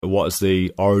what is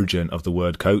the origin of the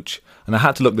word coach. And I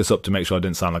had to look this up to make sure I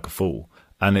didn't sound like a fool.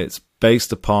 And it's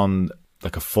based upon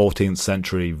like a 14th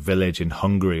century village in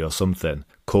Hungary or something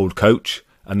called Koch.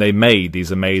 And they made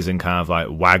these amazing kind of like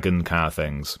wagon kind of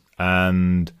things.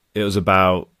 And it was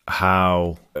about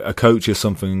how a coach is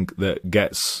something that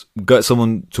gets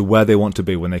someone to where they want to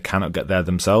be when they cannot get there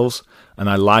themselves. And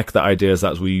I like that idea as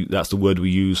that's the word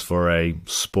we use for a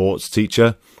sports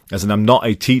teacher. As in, I'm not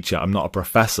a teacher, I'm not a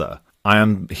professor. I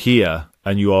am here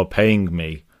and you are paying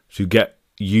me to get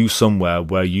you somewhere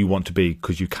where you want to be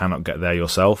because you cannot get there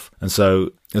yourself. And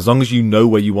so as long as you know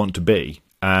where you want to be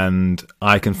and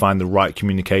I can find the right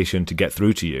communication to get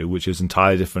through to you, which is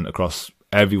entirely different across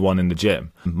everyone in the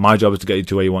gym, my job is to get you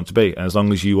to where you want to be. And as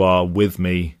long as you are with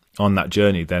me on that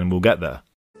journey, then we'll get there.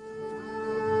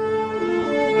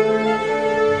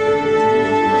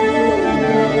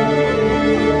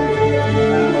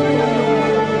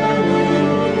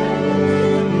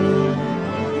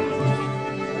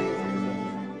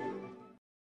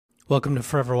 Welcome to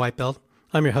Forever White Belt.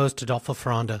 I'm your host, Adolfo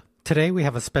Ferranda. Today we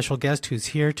have a special guest who's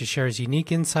here to share his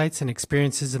unique insights and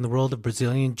experiences in the world of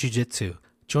Brazilian Jiu-Jitsu.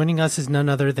 Joining us is none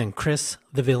other than Chris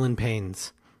the Villain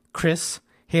Paynes. Chris,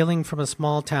 hailing from a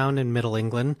small town in Middle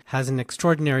England, has an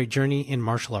extraordinary journey in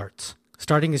martial arts.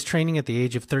 Starting his training at the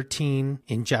age of 13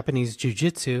 in Japanese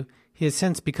Jiu-Jitsu, he has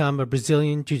since become a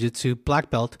Brazilian Jiu-Jitsu black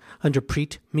belt under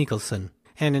Preet Mikkelsen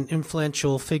and an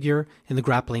influential figure in the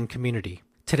grappling community.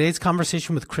 Today's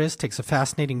conversation with Chris takes a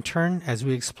fascinating turn as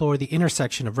we explore the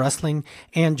intersection of wrestling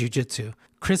and jiu-jitsu.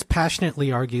 Chris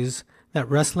passionately argues that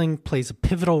wrestling plays a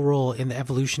pivotal role in the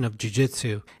evolution of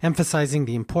jiu-jitsu, emphasizing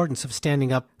the importance of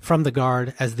standing up from the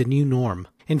guard as the new norm.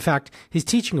 In fact, his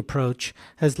teaching approach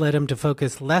has led him to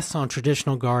focus less on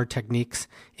traditional guard techniques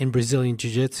in Brazilian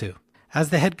jiu-jitsu. As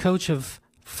the head coach of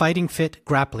Fighting Fit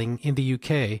Grappling in the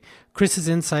UK, Chris's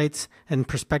insights and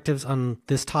perspectives on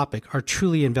this topic are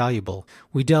truly invaluable.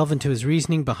 We delve into his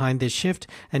reasoning behind this shift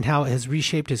and how it has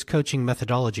reshaped his coaching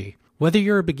methodology. Whether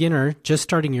you're a beginner just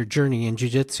starting your journey in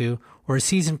jiu-jitsu or a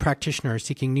seasoned practitioner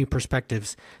seeking new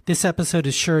perspectives, this episode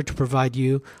is sure to provide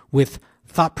you with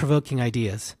thought-provoking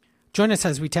ideas. Join us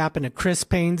as we tap into Chris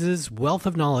Paynes' wealth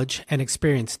of knowledge and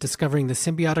experience discovering the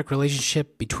symbiotic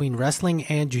relationship between wrestling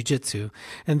and jiu-jitsu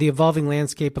and the evolving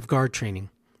landscape of guard training.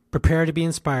 Prepare to be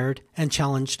inspired and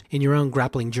challenged in your own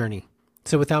grappling journey.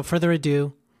 So without further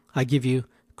ado, I give you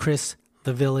Chris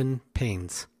the Villain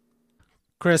Paynes.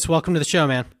 Chris, welcome to the show,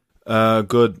 man.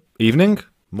 Good evening?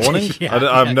 Morning?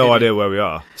 I have no idea where we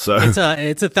are. So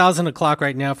it's 1,000 o'clock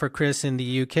right now for Chris in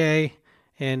the UK.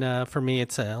 And for me,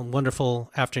 it's a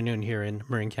wonderful afternoon here in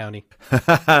Marin County.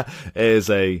 It's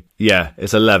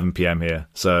 11 p.m. here.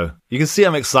 So you can see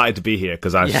I'm excited to be here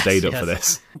because I've stayed up for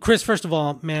this. Chris, first of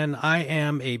all, man, I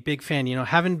am a big fan. You know,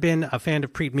 haven't been a fan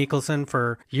of Preet Mikkelsen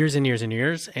for years and years and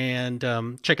years. And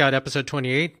check out episode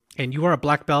 28. And you are a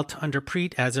black belt under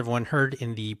Preet, as everyone heard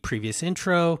in the previous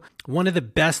intro. One of the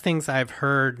best things I've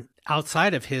heard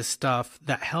outside of his stuff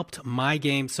that helped my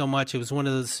game so much, it was one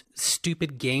of those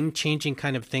stupid game-changing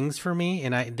kind of things for me.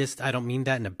 And I don't mean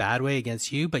that in a bad way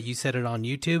against you, but you said it on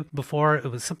YouTube before. It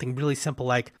was something really simple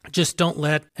like, just don't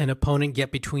let an opponent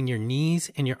get between your knees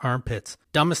and your armpits.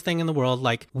 Dumbest thing in the world,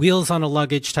 like wheels on a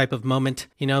luggage type of moment,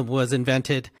 was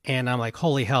invented. And I'm like,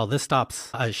 holy hell, this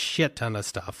stops a shit ton of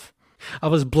stuff. I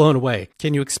was blown away.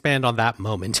 Can you expand on that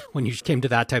moment when you came to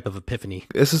that type of epiphany?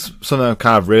 This is something I'm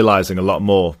kind of realizing a lot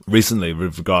more recently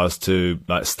with regards to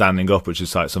like standing up, which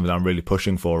is like something I'm really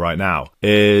pushing for right now,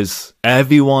 is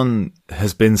everyone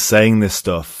has been saying this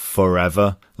stuff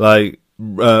forever. Like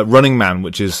Running Man,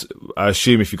 which is, I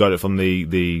assume if you got it from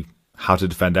the How to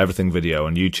Defend Everything video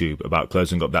on YouTube about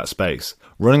closing up that space.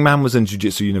 Running Man was in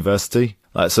Jiu-Jitsu University.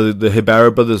 So the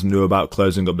Hibera brothers knew about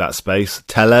closing up that space.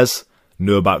 Teles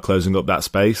knew about closing up that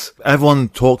space. Everyone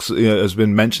talks, has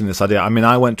been mentioning this idea. I mean,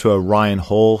 I went to a Ryan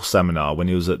Hall seminar when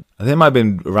he was at, I think it might have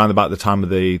been around about the time of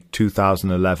the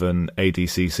 2011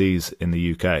 ADCCs in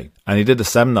the UK. And he did a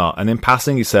seminar, and in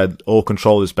passing he said, all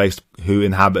control is based who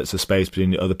inhabits a space between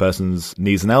the other person's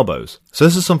knees and elbows. So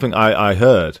this is something I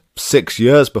heard 6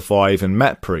 years before I even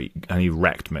met Preet, and he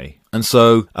wrecked me. And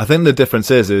so I think the difference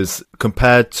is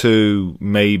compared to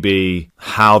maybe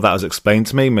how that was explained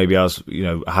to me, maybe I was,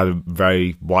 I had a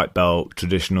very white belt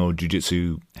traditional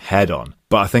jiu-jitsu head on.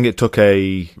 But I think it took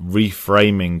a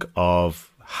reframing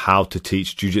of how to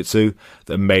teach jiu-jitsu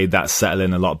that made that settle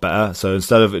in a lot better. So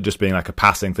instead of it just being like a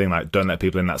passing thing, like don't let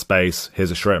people in that space,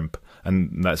 here's a shrimp,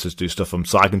 and let's just do stuff from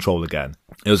side control again.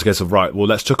 It was a case of, right, well,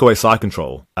 let's chuck away side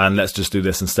control and let's just do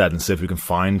this instead and see if we can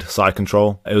find side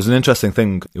control. It was an interesting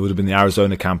thing. It would have been the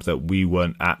Arizona camp that we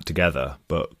weren't at together,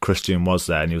 but Christian was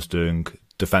there and he was doing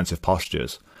defensive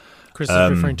postures. Chris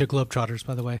is referring to Globetrotters,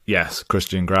 by the way. Yes,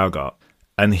 Christian Graugart.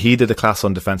 And he did a class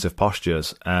on defensive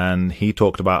postures, and he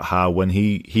talked about how when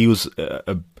he was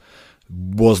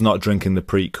not drinking the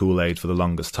Preet Kool-Aid for the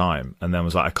longest time, and then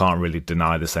was like, I can't really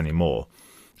deny this anymore.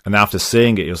 And after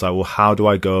seeing it, he was like, well, how do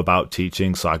I go about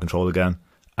teaching side control again?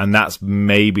 And that's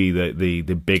maybe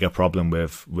the bigger problem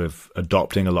with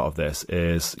adopting a lot of this,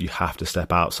 is you have to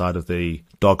step outside of the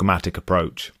dogmatic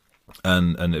approach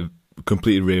and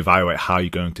completely reevaluate how you're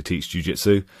going to teach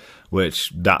jiu-jitsu,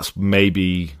 which that's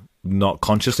maybe not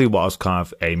consciously what I was kind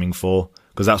of aiming for,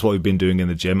 because that's what we've been doing in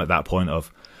the gym at that point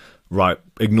of, right,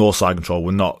 ignore side control.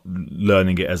 We're not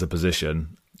learning it as a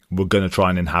position. We're going to try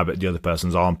and inhabit the other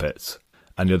person's armpits,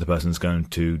 and the other person's going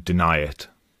to deny it.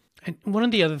 And one of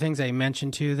the other things I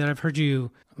mentioned too that I've heard you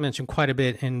mention quite a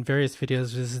bit in various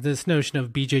videos is this notion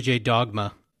of BJJ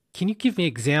dogma. Can you give me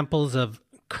examples of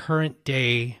current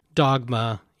day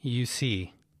dogma you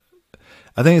see?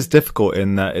 I think it's difficult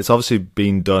in that it's obviously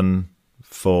been done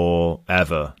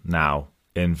forever now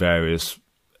in various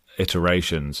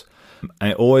iterations,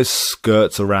 and it always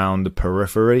skirts around the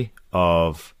periphery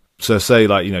of, so say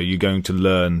like, you're going to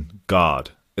learn guard.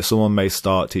 If someone may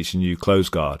start teaching you close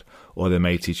guard, or they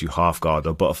may teach you half guard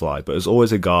or butterfly, but there's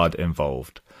always a guard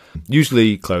involved.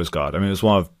 Usually close guard. I mean, it's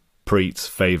one of Preet's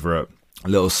favorite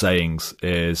little sayings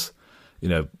is,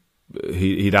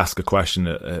 he'd ask a question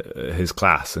at his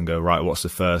class and go, right, what's the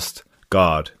first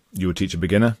guard you would teach a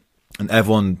beginner? And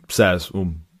everyone says,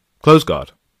 well, close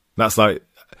guard. That's like,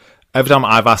 every time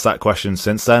I've asked that question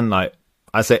since then, like,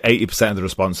 I'd say 80% of the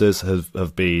responses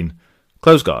have been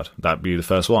close guard. That'd be the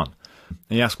first one.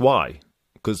 And you ask why?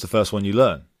 Because it's the first one you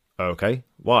learn. Okay,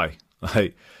 why?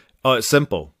 Like, oh, it's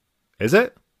simple. Is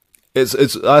it?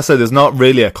 It's. I said there's not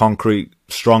really a concrete,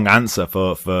 strong answer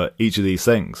for each of these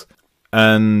things.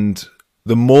 And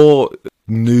the more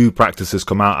new practices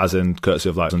come out, as in courtesy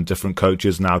of like some different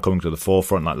coaches now coming to the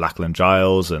forefront, like Lachlan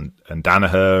Giles and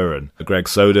Danaher and Greg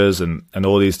Sodas and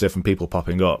all these different people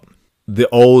popping up, the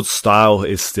old style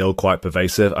is still quite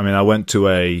pervasive. I mean, I went to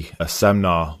a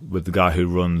seminar with the guy who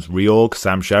runs Reorg,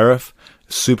 Sam Sheriff.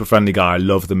 Super friendly guy. I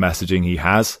love the messaging he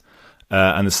has.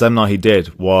 And the seminar he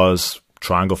did was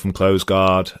triangle from close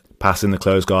guard, passing the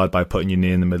close guard by putting your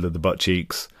knee in the middle of the butt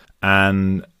cheeks.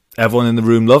 And everyone in the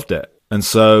room loved it. And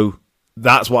so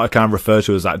that's what I kind of refer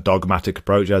to as that dogmatic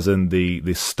approach, as in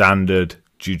the standard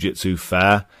jiu-jitsu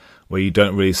fare, where you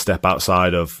don't really step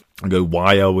outside of and go,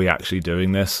 why are we actually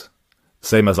doing this?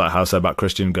 Same as like how I said about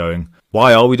Christian going,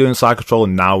 why are we doing side control?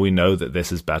 And now we know that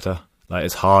this is better. Like,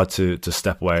 it's hard to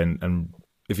step away and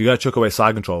if you're going to chuck away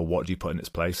side control, what do you put in its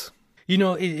place?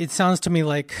 It sounds to me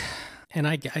like, and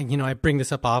I bring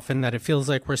this up often, that it feels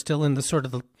like we're still in the sort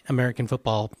of the American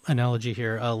football analogy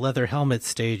here, a leather helmet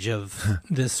stage of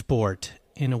this sport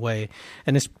in a way.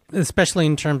 And especially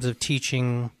in terms of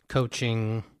teaching,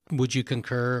 coaching, would you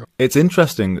concur? It's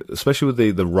interesting, especially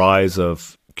with the rise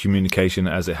of communication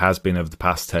as it has been over the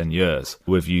past 10 years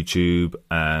with YouTube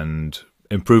and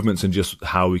improvements in just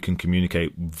how we can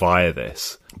communicate via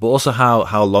this, but also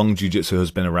how long jiu-jitsu has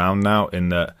been around now, in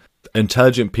that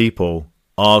intelligent people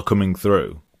are coming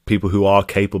through, people who are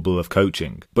capable of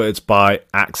coaching, but it's by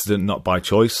accident, not by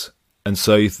choice. And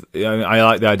so I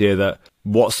like the idea that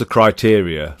what's the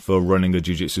criteria for running a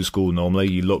jiu-jitsu school? Normally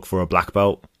you look for a black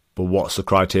belt, but what's the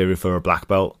criteria for a black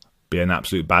belt? Be an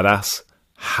absolute badass.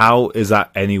 How is that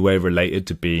any way related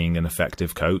to being an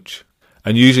effective coach?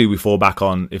 And usually we fall back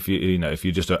on, if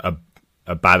you're just a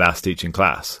badass teaching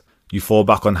class, you fall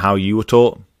back on how you were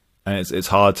taught. And it's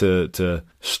hard to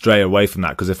stray away from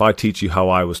that, because if I teach you how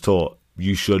I was taught,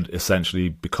 you should essentially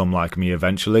become like me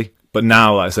eventually. But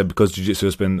now, like I said, because jiu-jitsu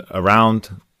has been around,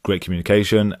 great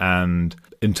communication and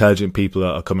intelligent people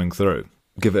are coming through.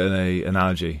 Give it an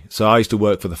analogy. So I used to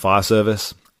work for the fire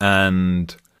service,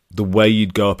 and the way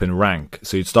you'd go up in rank,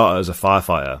 so you'd start as a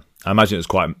firefighter. I imagine it's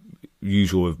quite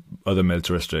usual with other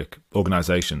militaristic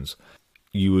organizations.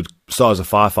 You would start as a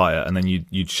firefighter, and then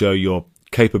you'd show your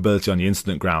capability on the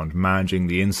incident ground, managing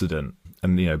the incident,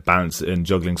 and balance and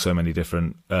juggling so many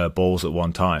different balls at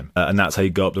one time. And that's how you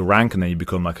go up the rank, and then you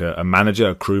become like a manager,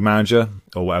 a crew manager,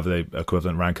 or whatever the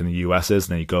equivalent rank in the US is.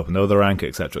 And then you go up another rank,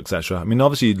 etc., etc. I mean,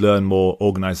 obviously you'd learn more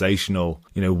organizational,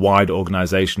 wide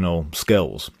organizational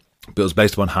skills, but it was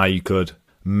based upon how you could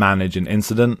manage an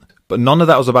incident. But none of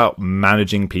that was about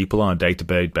managing people on a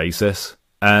day-to-day basis.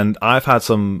 And I've had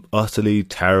some utterly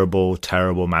terrible,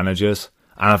 terrible managers,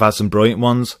 and I've had some brilliant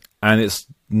ones, and it's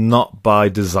not by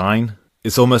design.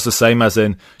 It's almost the same as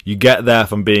in, you get there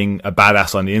from being a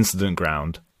badass on the incident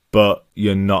ground, but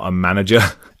you're not a manager.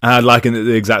 And like in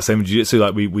the exact same jiu-jitsu,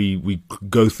 like we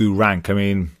go through rank. I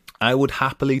mean, I would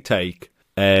happily take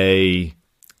a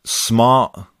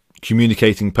smart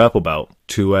communicating purple belt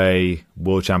to a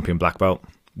world champion black belt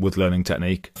with learning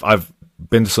technique. I've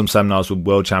been to some seminars with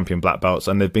world champion black belts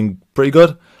and they've been pretty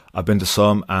good. I've been to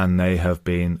some and they have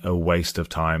been a waste of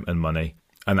time and money.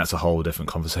 And that's a whole different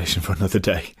conversation for another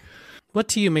day. What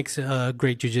to you makes a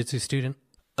great jiu-jitsu student?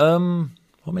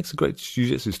 What makes a great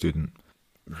jiu-jitsu student?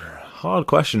 Hard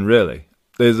question, really.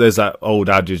 There's that old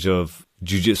adage of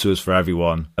jiu-jitsu is for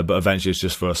everyone, but eventually it's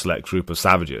just for a select group of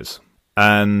savages.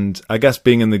 And I guess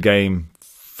being in the game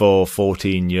for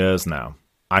 14 years now,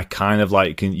 I kind of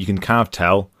like, you can kind of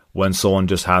tell when someone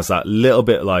just has that little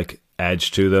bit like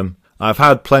edge to them. I've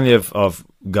had plenty of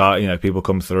guy, people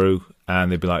come through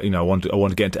and they'd be like, I want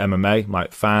to get into MMA. I'm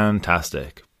like,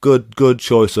 fantastic. Good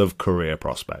choice of career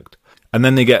prospect. And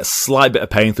then they get a slight bit of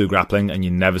pain through grappling and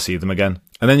you never see them again.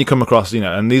 And then you come across,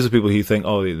 and these are people who you think,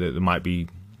 oh,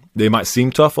 they might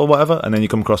seem tough or whatever. And then you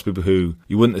come across people who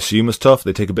you wouldn't assume as tough.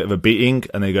 They take a bit of a beating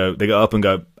and they get up and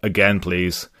go, again,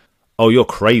 please. Oh, you're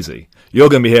crazy. You're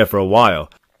going to be here for a while.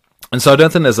 And so I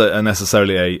don't think there's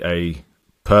necessarily a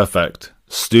perfect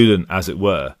student, as it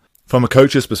were. From a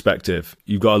coach's perspective,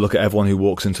 you've got to look at everyone who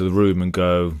walks into the room and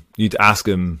go, you need to ask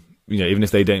them, even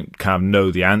if they don't kind of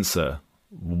know the answer,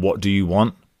 what do you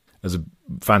want? There's a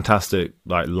fantastic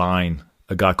line,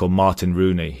 a guy called Martin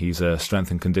Rooney. He's a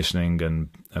strength and conditioning and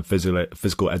a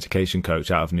physical education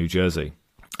coach out of New Jersey.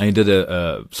 And he did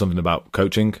something about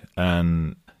coaching,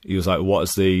 and he was like, what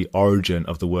is the origin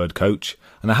of the word coach?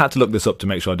 And I had to look this up to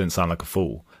make sure I didn't sound like a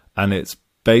fool. And it's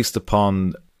based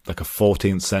upon like a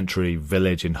 14th century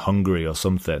village in Hungary or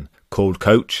something called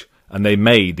Coach. And they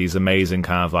made these amazing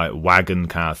kind of like wagon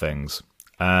kind of things.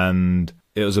 And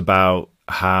it was about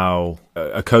how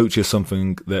a coach is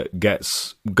something that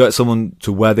gets someone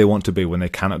to where they want to be when they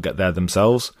cannot get there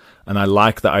themselves. And I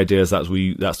like the idea that's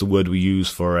the word we use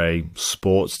for a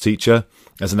sports teacher.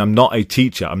 As in, I'm not a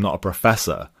teacher, I'm not a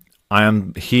professor. I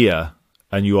am here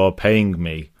and you are paying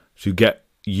me to get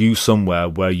you somewhere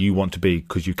where you want to be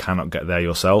because you cannot get there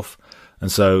yourself.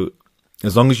 And so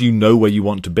as long as you know where you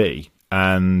want to be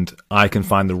and I can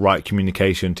find the right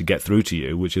communication to get through to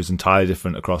you, which is entirely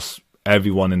different across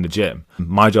everyone in the gym,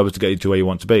 my job is to get you to where you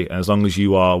want to be. And as long as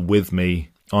you are with me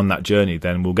on that journey,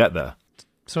 then we'll get there.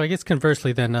 So I guess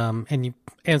conversely then, and you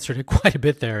answered it quite a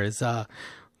bit there, is,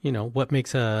 what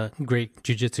makes a great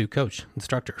jiu-jitsu coach,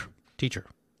 instructor, teacher?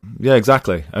 Yeah,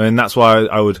 exactly. I mean, that's why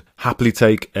I would happily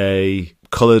take a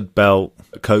colored belt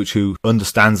coach who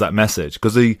understands that message,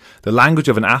 because the language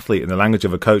of an athlete and the language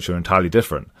of a coach are entirely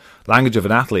different. Language of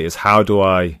an athlete is, how do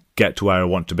I get to where I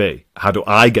want to be? How do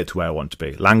I get to where I want to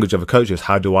be? Language of a coach is,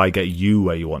 how do I get you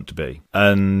where you want to be?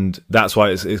 And that's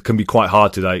why it can be quite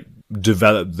hard to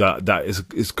develop that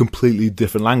is completely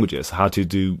different languages, how to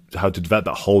develop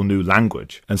that whole new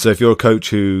language. And so if you're a coach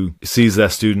who sees their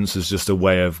students as just a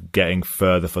way of getting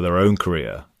further for their own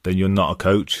career, then you're not a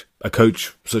coach. A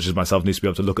coach such as myself needs to be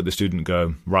able to look at the student and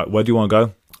go, right, where do you want to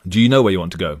go? Do you know where you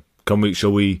want to go?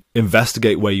 Shall we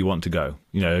investigate where you want to go?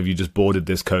 Have you just boarded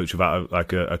this coach without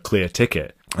a clear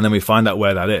ticket? And then we find out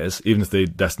where that is. Even if the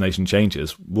destination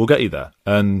changes, we'll get you there.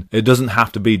 And it doesn't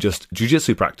have to be just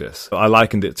jiu-jitsu practice. I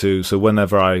likened it to, so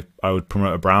whenever I would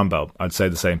promote a brown belt, I'd say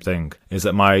the same thing, is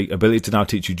that my ability to now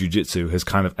teach you jiu-jitsu has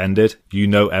kind of ended. You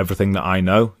know everything that I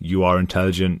know. You are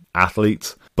intelligent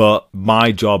athletes. But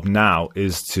my job now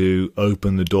is to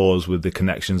open the doors with the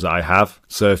connections that I have.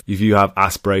 So if you have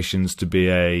aspirations to be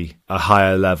a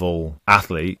higher level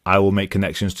athlete, I will make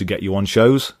connections to get you on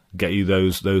shows, get you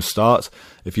those starts.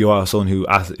 If you are someone who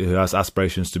has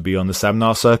aspirations to be on the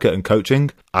seminar circuit and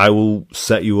coaching, I will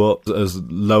set you up as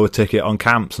lower ticket on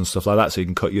camps and stuff like that so you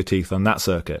can cut your teeth on that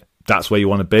circuit. That's where you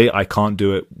want to be. I can't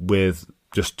do it with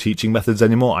just teaching methods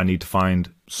anymore. I need to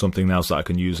find something else that I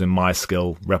can use in my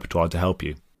skill repertoire to help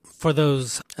you. For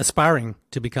those aspiring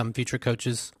to become future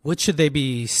coaches, what should they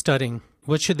be studying?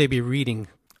 What should they be reading?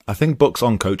 I think books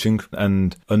on coaching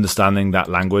and understanding that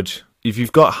language. If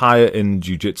you've got higher in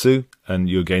jiu-jitsu and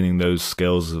you're gaining those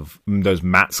skills of those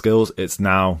mat skills, it's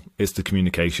the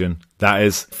communication. That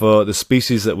is, for the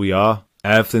species that we are,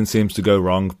 everything seems to go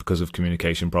wrong because of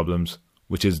communication problems,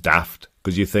 which is daft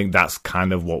because you think that's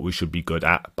kind of what we should be good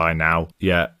at by now.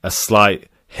 Yeah, a slight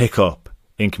hiccup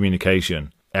in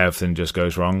communication, everything just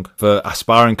goes wrong. For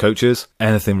aspiring coaches,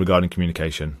 anything regarding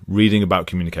communication, reading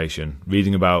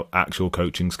about actual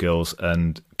coaching skills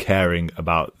and caring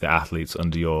about the athletes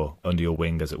under your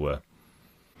wing, as it were.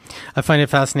 I find it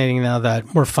fascinating now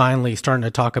that we're finally starting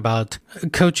to talk about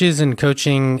coaches and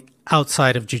coaching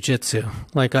outside of jiu-jitsu.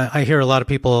 Like I hear a lot of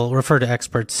people refer to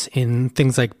experts in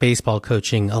things like baseball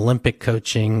coaching, Olympic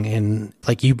coaching, and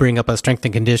like you bring up a strength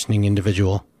and conditioning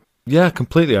individual. Yeah,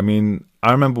 completely. I mean,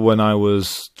 I remember when I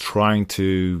was trying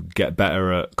to get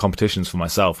better at competitions for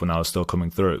myself when I was still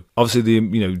coming through. Obviously,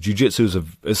 jiu-jitsu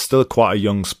is still quite a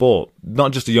young sport.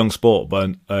 Not just a young sport,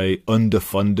 but a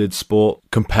underfunded sport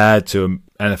compared to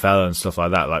NFL and stuff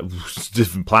like that. Like, it's a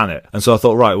different planet. And so I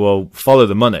thought, right, well, follow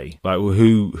the money. Like,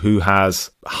 who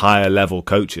has higher level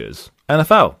coaches?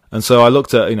 NFL. And so I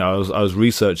looked at, I was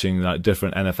researching like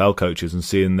different NFL coaches and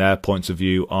seeing their points of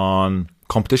view on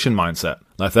competition mindset.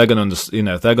 Like, if they're going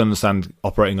to understand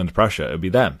operating under pressure, it'll be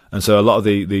them. And so a lot of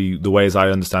the ways I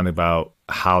understand about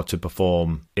how to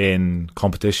perform in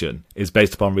competition is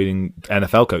based upon reading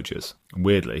NFL coaches.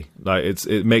 Weirdly, like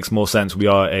it makes more sense. We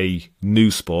are a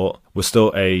new sport. We're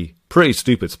still a pretty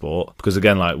stupid sport because,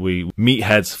 again, like, we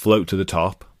meatheads float to the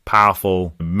top.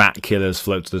 Powerful mat killers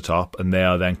float to the top, and they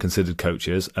are then considered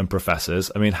coaches and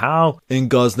professors. I mean, how in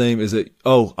God's name is it,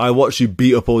 oh, I watched you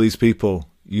beat up all these people,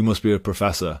 you must be a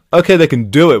professor? Okay, they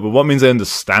can do it, but what means they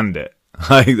understand it?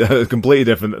 Like, they're completely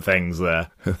different things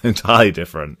there. Entirely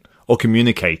different. Or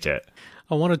communicate it.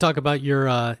 I want to talk about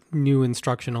your new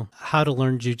instructional, how to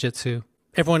learn jiu-jitsu.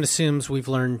 Everyone assumes we've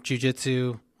learned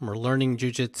jiu-jitsu, we're learning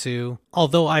jiu-jitsu.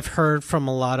 Although I've heard from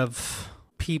a lot of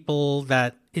people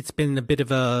that it's been a bit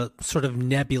of a sort of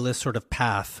nebulous sort of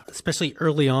path, especially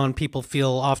early on. People feel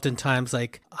oftentimes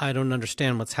like, I don't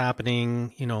understand what's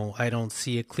happening. I don't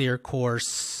see a clear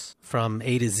course from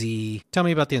A to Z. Tell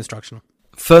me about the instructional.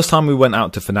 First time we went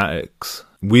out to Fanatics,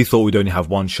 we thought we'd only have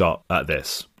one shot at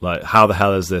this. Like, how the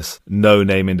hell is this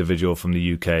no-name individual from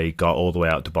the UK got all the way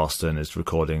out to Boston, is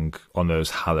recording on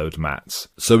those hallowed mats?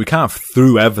 So we kind of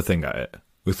threw everything at it.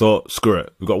 We thought, screw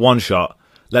it, we've got one shot.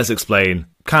 Let's explain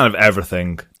kind of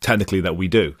everything technically that we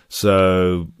do.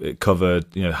 So it covered,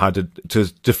 how to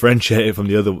differentiate it from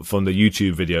the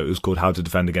YouTube video. It was called How to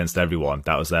Defend Against Everyone.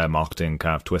 That was their marketing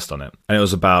kind of twist on it. And it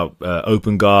was about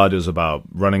open guard. It was about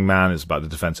running man. It was about the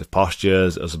defensive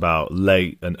postures. It was about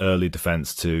late and early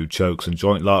defense to chokes and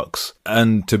joint locks.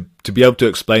 And to be able to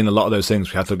explain a lot of those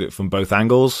things, we had to look at it from both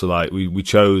angles. So like we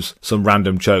chose some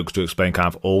random chokes to explain kind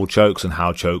of all chokes and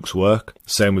how chokes work.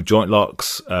 Same with joint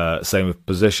locks, same with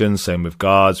positions, same with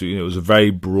guards. It was a very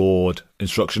broad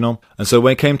instructional. And so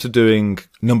when it came to doing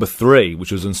number 3,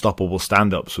 which was unstoppable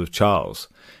stand-ups with Charles,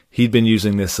 he'd been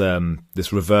using this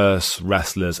reverse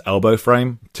wrestler's elbow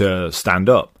frame to stand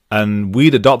up. And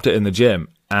we'd adopted it in the gym.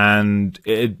 And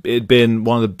it'd been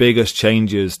one of the biggest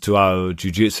changes to our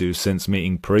jiu-jitsu since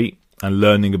meeting Preet and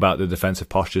learning about the defensive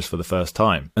postures for the first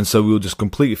time. And so we were just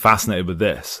completely fascinated with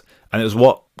this. And it was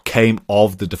what came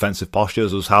of the defensive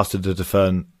postures. It was how to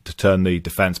turn the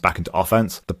defense back into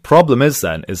offense. The problem is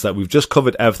that we've just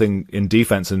covered everything in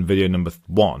defense in video number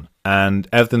 1. And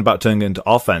everything about turning it into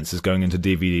offense is going into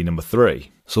DVD number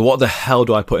 3. So what the hell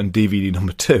do I put in DVD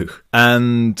number 2?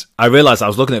 And I realized I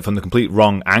was looking at it from the complete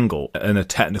wrong angle in a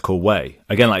technical way.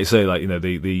 Again, like you say,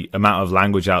 the amount of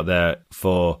language out there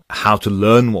for how to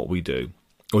learn what we do,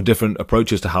 or different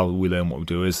approaches to how we learn what we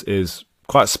do is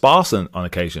quite sparse on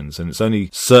occasions, and it's only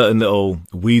certain little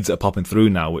weeds that are popping through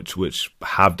now which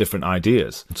have different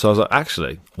ideas. So I was like,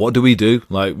 actually, what do we do?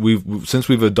 Like, since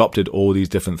we've adopted all these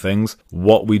different things,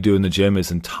 what we do in the gym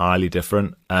is entirely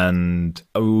different. And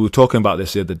we were talking about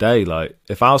this the other day. Like,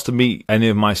 if I was to meet any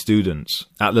of my students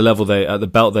at the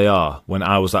belt they are, when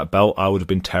I was that belt, I would have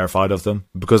been terrified of them,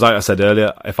 because like I said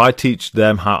earlier, if I teach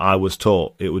them how I was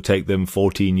taught, it would take them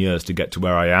 14 years to get to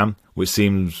where I am, which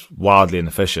seems wildly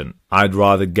inefficient. I'd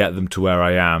rather get them to where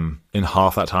I am in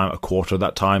half that time, a quarter of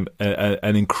that time,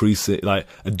 and increase it, like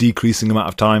a decreasing amount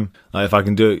of time. Like, if I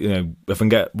can do it, if I can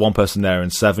get one person there in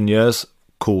 7 years,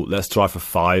 cool, let's try for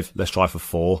 5, let's try for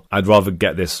 4. I'd rather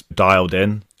get this dialed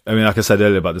in. I mean, like I said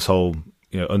earlier about this whole,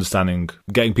 understanding,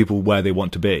 getting people where they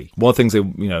want to be. One of the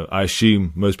things I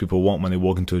assume most people want when they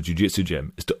walk into a jiu-jitsu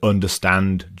gym is to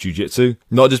understand jiu-jitsu.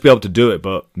 Not just be able to do it,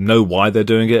 but know why they're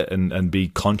doing it and be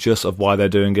conscious of why they're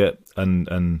doing it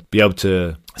and be able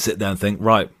to sit there and think,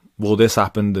 right, well, this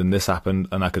happened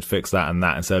and I could fix that and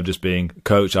that, instead of just being,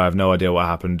 coach, I have no idea what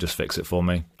happened, just fix it for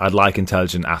me. I'd like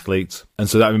intelligent athletes. And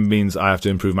so that means I have to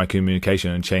improve my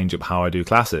communication and change up how I do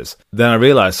classes. Then I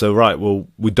realized,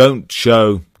 we don't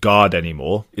show guard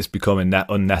anymore. It's becoming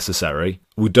unnecessary.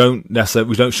 We don't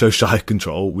show side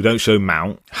control. We don't show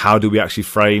mount. How do we actually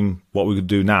frame what we could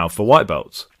do now for white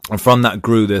belts? And from that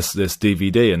grew this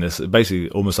DVD, and this basically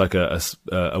almost like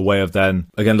a way of then,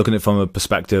 again, looking at it from a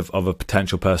perspective of a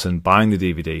potential person buying the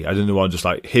DVD. I didn't want to just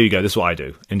like, here you go, this is what I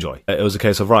do, enjoy. It was a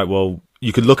case of, right, well,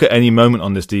 you could look at any moment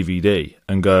on this DVD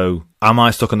and go, am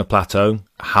I stuck on a plateau?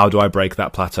 How do I break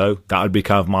that plateau? That would be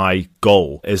kind of my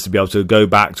goal, is to be able to go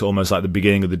back to almost like the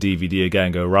beginning of the DVD again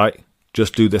and go, right,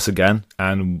 just do this again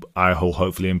and I will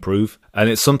hopefully improve. And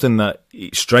it's something that,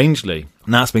 strangely,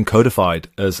 now it's been codified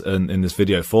as in this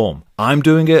video form. I'm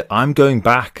doing it. I'm going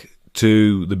back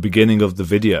to the beginning of the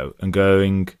video and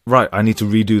going, right, I need to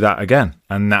redo that again,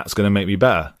 and that's going to make me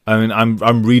better. I mean, I'm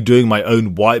redoing my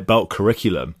own white belt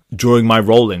curriculum during my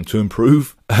rolling to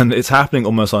improve, and it's happening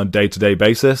almost on a day-to-day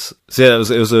basis. So yeah,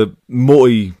 it was a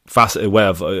multi-faceted way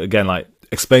of, again, like,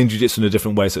 explain jiu-jitsu in a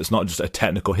different way, so it's not just a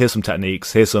technical, here's some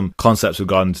techniques, here's some concepts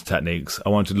regarding to techniques. I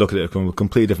wanted to look at it from a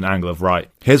completely different angle of, right,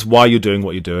 here's why you're doing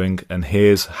what you're doing, and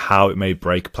here's how it may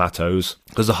break plateaus.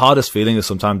 Because the hardest feeling is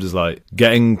sometimes like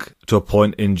getting to a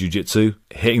point in jiu-jitsu,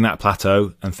 hitting that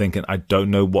plateau and thinking, I don't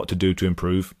know what to do to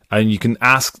improve. And you can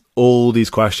ask all these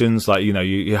questions, like, you know,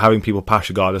 you're having people pass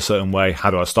your guard a certain way,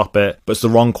 how do I stop it? But it's the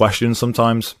wrong question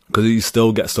sometimes, because you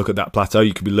still get stuck at that plateau.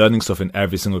 You could be learning stuff in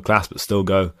every single class, but still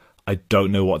go, I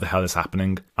don't know what the hell is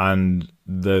happening. And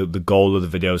the goal of the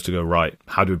video is to go, right,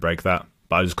 how do we break that?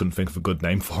 But I just couldn't think of a good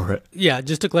name for it. Yeah,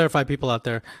 just to clarify people out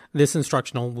there, this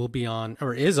instructional will be on,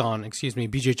 or is on,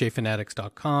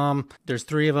 BJJfanatics.com. There's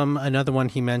 3 of them. Another one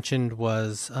he mentioned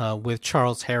was with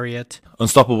Charles Harriott.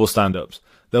 Unstoppable stand-ups.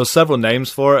 There were several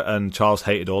names for it, and Charles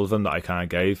hated all of them that I kind of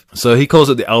gave. So he calls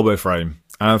it the elbow frame.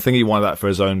 And I think he wanted that for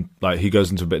his own, like, he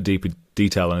goes into a bit deeper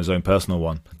detail on his own personal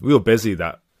one. We were busy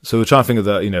so we're trying to think of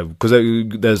the, you know, because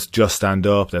there's just stand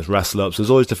up, there's wrestle ups, there's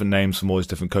always different names from all these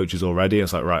different coaches already.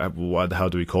 It's like, right, what the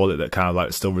hell do we call it that kind of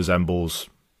like still resembles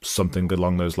something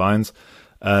along those lines?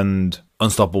 And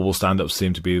unstoppable stand ups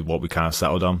seem to be what we kind of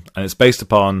settled on. And it's based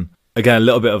upon, again, a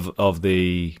little bit of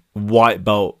the white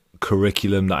belt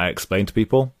curriculum that I explain to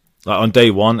people. Like on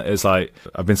day one, it's like,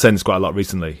 I've been saying this quite a lot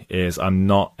recently, is I'm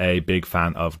not a big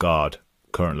fan of guard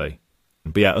currently.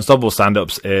 But yeah, unstoppable stand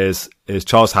ups is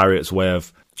Charles Harriott's way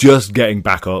of just getting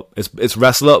back up. It's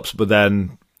wrestle ups, but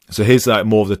then so here's like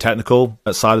more of the technical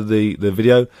side of the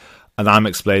video, and I'm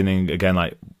explaining again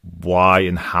like why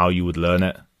and how you would learn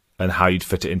it and how you'd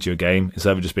fit it into your game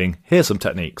instead of just being here's some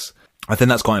techniques. I think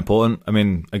that's quite important. I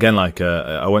mean, again, like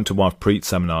I went to one of Preet's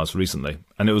seminars recently,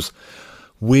 and it was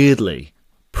weirdly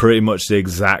pretty much the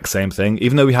exact same thing.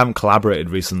 Even though we haven't collaborated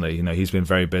recently, you know, he's been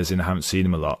very busy and I haven't seen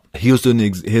him a lot. He was doing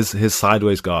his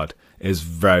sideways guard is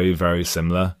very, very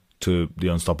similar to the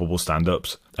unstoppable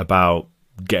stand-ups about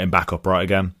getting back upright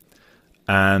again.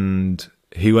 And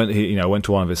he went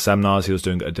to one of his seminars. He was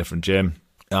doing it at a different gym.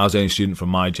 And I was the only student from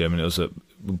my gym, and it was a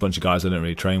bunch of guys I didn't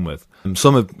really train with. And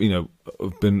some have, you know,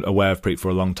 been aware of Preet for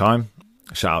a long time.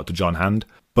 Shout out to John Hand.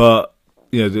 But,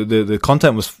 you know, the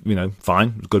content was, you know,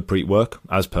 fine. Good Preet work,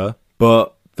 as per.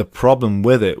 But the problem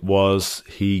with it was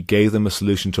he gave them a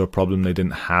solution to a problem they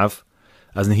didn't have.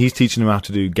 As in, he's teaching them how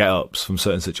to do get-ups from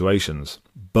certain situations.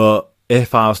 But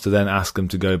if I was to then ask them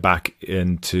to go back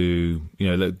into, you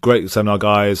know, the great seminar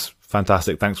guys,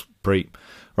 fantastic, thanks, Preet.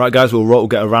 Right, guys, we'll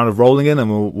get a round of rolling in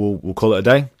and we'll call it a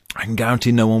day. I can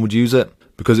guarantee no one would use it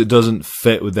because it doesn't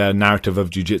fit with their narrative of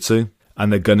jiu-jitsu,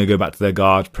 and they're going to go back to their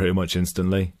guard pretty much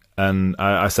instantly. And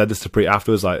I said this to Preet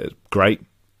afterwards, like, great,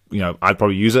 you know, I'd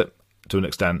probably use it to an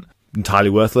extent. Entirely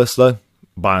worthless though,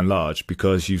 by and large,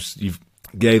 because you've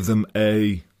gave them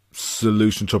a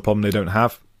solution to a problem they don't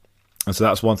have. And so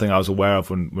that's one thing I was aware of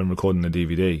when recording the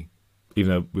DVD, even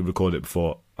though we recorded it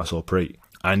before I saw Preet.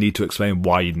 I need to explain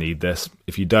why you need this.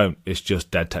 If you don't, it's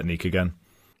just dead technique again.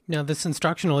 Now, this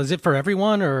instructional, is it for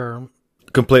everyone or?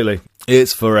 Completely.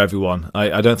 It's for everyone.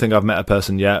 I don't think I've met a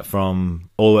person yet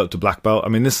from all the way up to black belt. I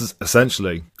mean, this is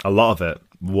essentially a lot of it,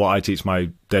 what I teach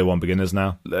my day one beginners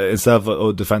now. Instead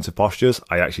of defensive postures,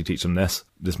 I actually teach them this.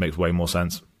 This makes way more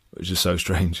sense, which is so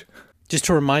strange. Just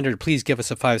a reminder to please give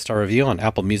us a 5-star review on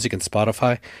Apple Music and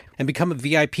Spotify and become a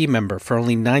VIP member for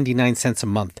only 99 cents a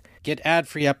month. Get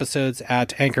ad-free episodes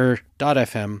at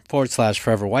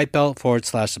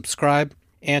anchor.fm/foreverwhitebelt/subscribe.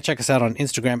 And check us out on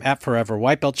Instagram at Forever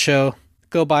White Belt Show.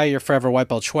 Go buy your Forever White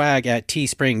Belt swag at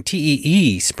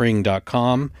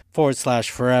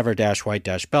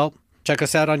teespring.com/forever-white-belt. Check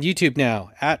us out on YouTube now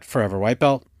at Forever White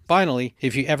Belt. Finally,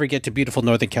 if you ever get to beautiful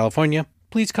Northern California,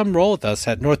 please come roll with us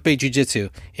at North Bay Jiu-Jitsu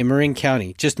in Marin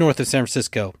County, just north of San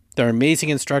Francisco. They're amazing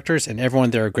instructors and everyone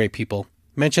there are great people.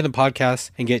 Mention the podcast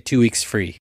and get 2 weeks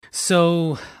free.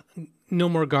 So, no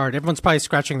more guard. Everyone's probably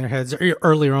scratching their heads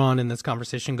earlier on in this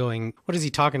conversation going, what is he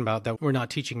talking about? That we're not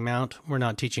teaching mount, we're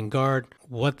not teaching guard.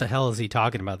 What the hell is he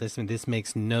talking about? This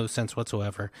makes no sense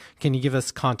whatsoever. Can you give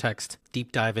us context,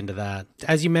 deep dive into that?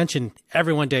 As you mentioned,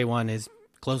 everyone day one is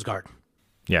close guard.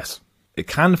 Yes. it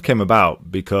kind of came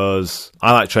about because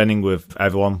I like training with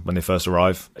everyone when they first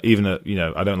arrive. Even at,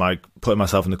 I don't like putting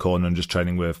myself in the corner and just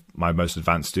training with my most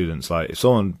advanced students. Like, if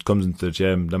someone comes into the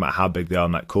gym, no matter how big they are,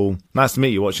 I'm like, cool, nice to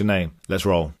meet you, what's your name? Let's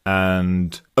roll.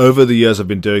 And over the years I've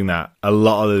been doing that, a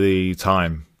lot of the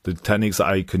time, the techniques that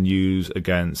I can use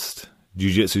against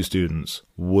jiu-jitsu students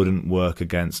wouldn't work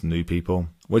against new people,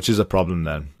 which is a problem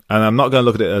then. And I'm not going to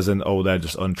look at it as they're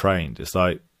just untrained. It's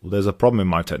like, well, there's a problem in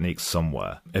my techniques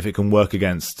somewhere. If it can work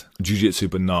against jiu-jitsu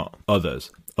but not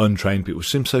others, untrained people, which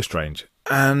seems so strange.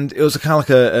 And it was kind of like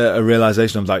a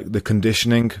realization of like the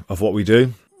conditioning of what we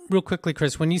do. Real quickly,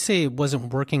 Chris, when you say it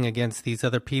wasn't working against these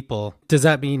other people, does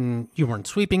that mean you weren't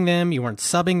sweeping them, you weren't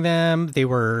subbing them, they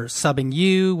were subbing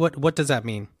you? What does that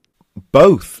mean?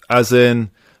 Both, as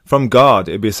in, from guard,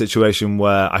 it'd be a situation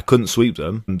where I couldn't sweep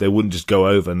them. They wouldn't just go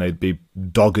over and they'd be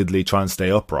doggedly trying to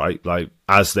stay upright, like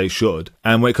as they should.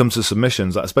 And when it comes to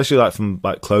submissions, especially like from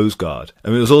like close guard, I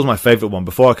mean, it was always my favorite one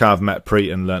before I kind of met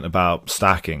Preet and learnt about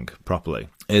stacking properly,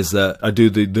 is that I do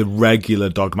the regular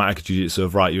dogmatic jiu-jitsu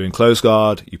of, right, you're in close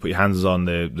guard, you put your hands on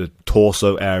the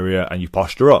torso area and you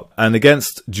posture up. And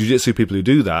against jiu-jitsu people who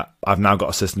do that, I've now got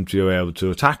a system to be able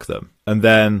to attack them. And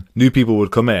then new people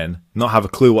would come in, not have a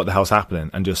clue what the hell's happening,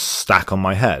 and just stack on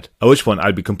my head. At which point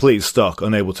I'd be completely stuck,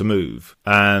 unable to move.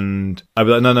 And I'd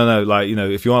be like, no, like,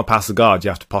 if you want to pass the guard, you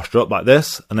have to posture up like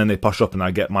this. And then they posture up and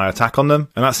I get my attack on them.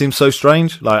 And that seems so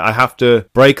strange. Like, I have to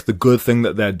break the good thing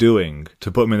that they're doing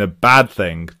to put them in a bad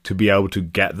thing to be able to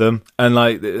get them. And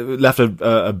like, it left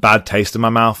a bad taste in my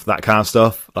mouth, that kind of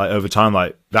stuff. Like, over time,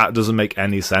 like, that doesn't make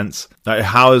any sense. Like,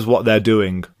 how is what they're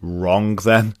doing wrong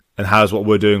then? And how's what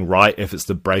we're doing right if it's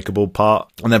the breakable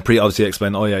part? And then Preet obviously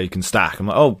explained, oh yeah, you can stack. I'm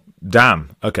like, oh,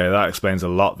 damn. Okay, that explains a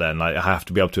lot then. Like, I have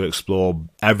to be able to explore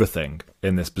everything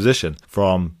in this position,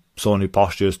 from someone who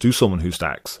postures to someone who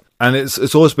stacks. And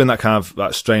it's always been that kind of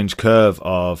that strange curve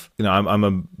of, I'm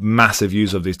a massive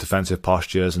user of these defensive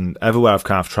postures, and everywhere I've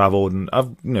kind of traveled and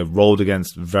I've, rolled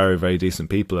against very, very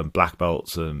decent people and black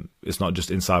belts, and it's not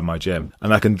just inside my gym.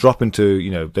 And I can drop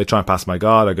into, they try and pass my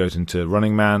guard, I go into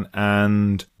Running Man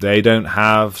and they don't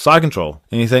have side control.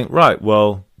 And you think, right,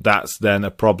 well, that's then a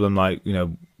problem, like,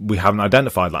 we haven't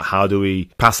identified, like, how do we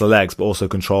pass the legs but also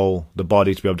control the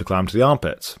body to be able to climb to the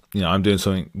armpits? I'm doing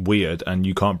something weird and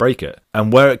you can't break it.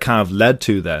 And where it kind of led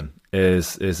to then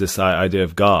is this idea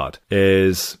of guard,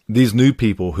 is these new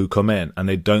people who come in and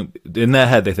they don't, in their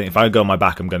head they think, if I go on my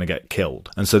back I'm going to get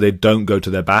killed, and so they don't go to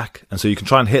their back. And so you can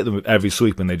try and hit them with every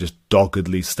sweep and they just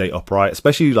doggedly stay upright.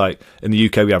 Especially like in the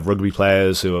UK, we have rugby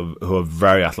players who are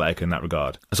very athletic in that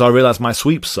regard. And so I realized my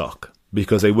sweeps suck,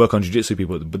 because they work on jiu-jitsu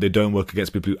people, but they don't work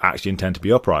against people who actually intend to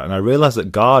be upright. And I realized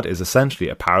that guard is essentially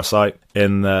a parasite,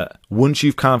 in that once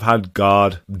you've kind of had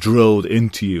guard drilled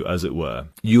into you, as it were,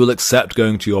 you will accept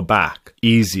going to your back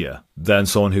easier than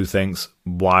someone who thinks,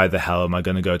 why the hell am I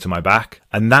going to go to my back?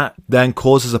 And that then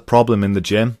causes a problem in the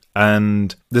gym.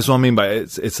 And this is what I mean by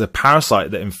it's a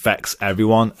parasite that infects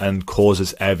everyone and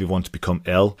causes everyone to become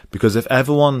ill. Because if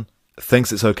everyone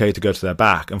thinks it's okay to go to their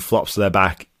back and flops to their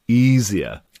back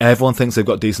easier, everyone thinks they've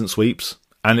got decent sweeps,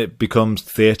 and it becomes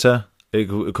theatre. It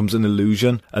becomes an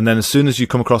illusion. And then as soon as you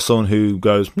come across someone who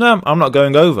goes, no, I'm not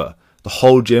going over, the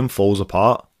whole gym falls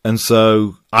apart. And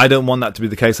so I don't want that to be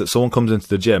the case, that someone comes into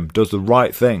the gym, does the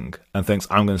right thing, and thinks,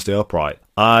 I'm going to stay upright.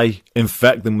 I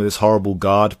infect them with this horrible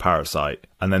guard parasite,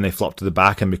 and then they flop to the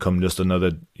back and become just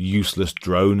another useless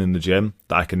drone in the gym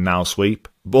that I can now sweep.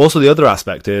 But also the other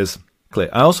aspect is,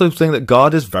 I also think that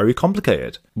guard is very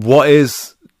complicated. What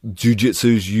is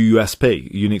Jiu-Jitsu's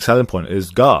USP, unique selling point,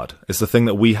 is guard. It's the thing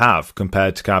that we have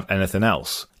compared to kind of anything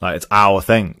else. Like, it's our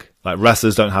thing. Like,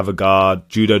 wrestlers don't have a guard.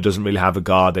 Judo doesn't really have a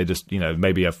guard. They just,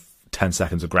 maybe have 10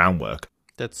 seconds of groundwork.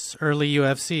 That's early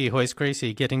UFC, Royce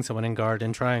Gracie getting someone in guard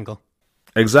in triangle.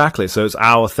 Exactly. So it's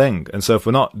our thing. And so if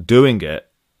we're not doing it,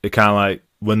 it kind of like,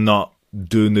 we're not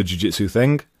doing the jiu-jitsu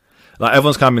thing. Like,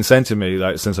 everyone's kind of been saying to me,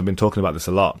 like, since I've been talking about this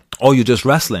a lot, oh, you're just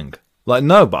wrestling. Like,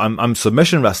 no, but I'm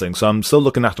submission wrestling, so I'm still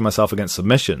looking after myself against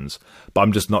submissions, but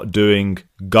I'm just not doing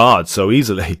guard so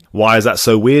easily. Why is that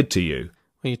so weird to you?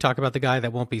 When you talk about the guy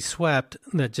that won't be swept,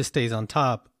 that just stays on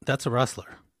top, that's a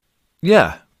wrestler.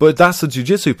 Yeah, but that's a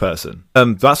jiu-jitsu person.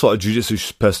 That's what a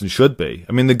jiu-jitsu person should be.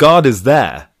 I mean, the guard is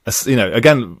there.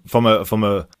 Again, from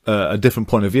a different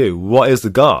point of view, what is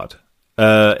the guard?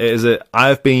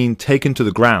 I've been taken to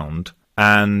the ground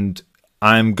and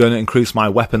I'm going to increase my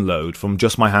weapon load from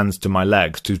just my hands to my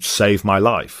legs to save my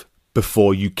life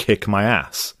before you kick my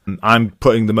ass. I'm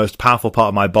putting the most powerful part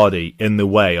of my body in the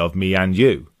way of me and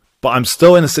you. But I'm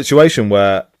still in a situation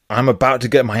where I'm about to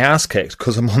get my ass kicked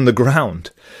because I'm on the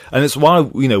ground. And it's why,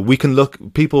 we can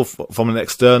look, people from an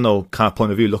external kind of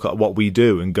point of view, look at what we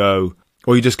do and go,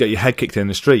 or you just get your head kicked in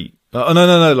the street. Oh,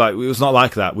 no, like, it was not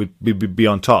like that. We'd be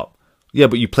on top. Yeah,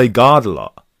 but you play guard a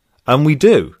lot. And we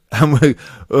do.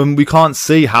 And we can't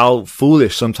see how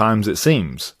foolish sometimes it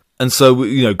seems. And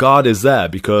so, guard is there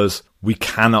because we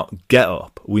cannot get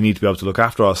up. We need to be able to look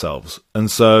after ourselves. And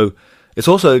so it's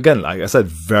also, again, like I said,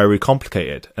 very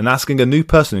complicated. And asking a new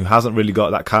person who hasn't really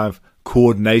got that kind of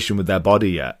coordination with their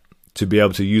body yet to be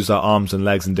able to use their arms and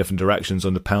legs in different directions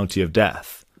under penalty of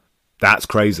death, that's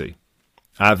crazy.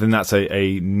 I think that's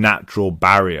a natural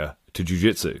barrier to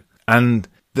jiu-jitsu. And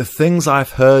the things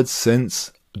I've heard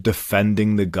since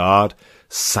defending the guard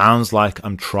sounds like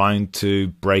I'm trying to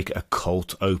break a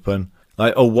cult open.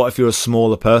 Like, oh, what if you're a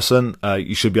smaller person?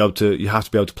 You have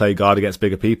to be able to play guard against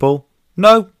bigger people?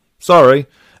 No, sorry.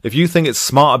 If you think it's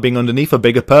smarter being underneath a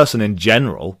bigger person in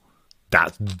general,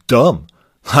 that's dumb.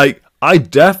 Like,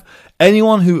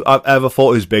 anyone who I've ever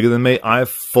fought who's bigger than me, I've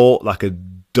fought like a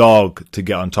dog to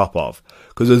get on top of.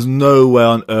 Because there's no way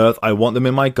on earth I want them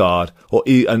in my guard,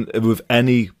 and with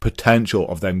any potential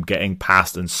of them getting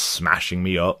past and smashing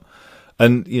me up.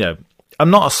 And,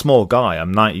 I'm not a small guy.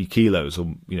 I'm 90 kilos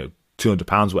or, 200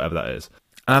 pounds, whatever that is.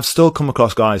 And I've still come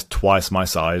across guys twice my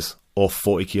size or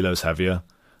 40 kilos heavier.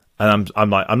 And I'm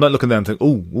not looking at them and think,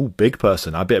 ooh, big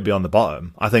person, I better be on the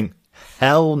bottom. I think,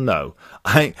 hell no.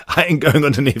 I ain't going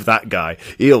underneath that guy.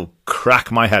 He'll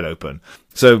crack my head open.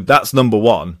 So that's number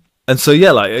one. And so,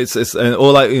 yeah, like,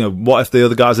 what if the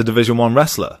other guy's a Division 1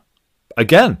 wrestler?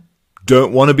 Again,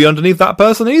 don't want to be underneath that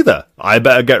person either. I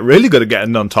better get really good at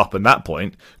getting on top at that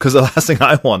point, because the last thing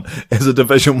I want is a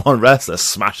Division 1 wrestler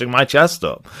smashing my chest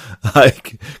up.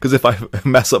 Like, because if I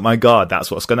mess up my guard, that's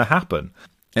what's going to happen.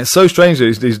 And it's so strange,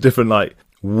 these different, like,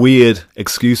 weird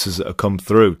excuses that have come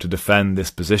through to defend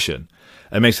this position.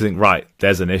 It makes you think, right,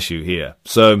 there's an issue here.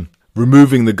 So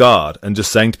removing the guard and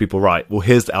just saying to people, right, well,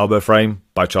 here's the elbow frame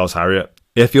by Charles Harriott.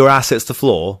 If your ass hits the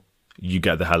floor, you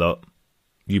get the hell up.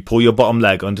 You pull your bottom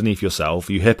leg underneath yourself,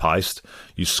 you hip heist,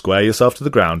 you square yourself to the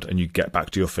ground, and you get back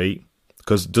to your feet.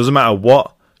 Because it doesn't matter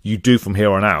what you do from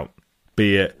here on out,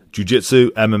 be it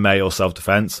jiu-jitsu, MMA, or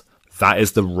self-defense, that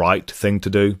is the right thing to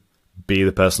do. Be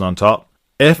the person on top.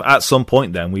 If at some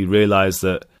point then we realize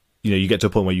that, you get to a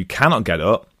point where you cannot get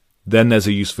up, then there's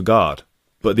a use for guard.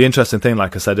 But the interesting thing,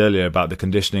 like I said earlier about the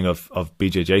conditioning of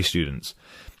BJJ students,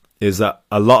 is that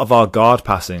a lot of our guard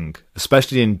passing,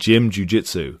 especially in gym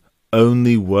jiu-jitsu,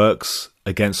 only works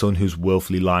against someone who's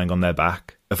willfully lying on their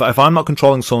back. If I'm not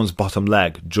controlling someone's bottom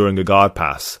leg during a guard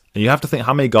pass, and you have to think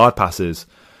how many guard passes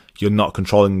you're not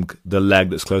controlling the leg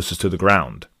that's closest to the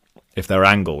ground, if they're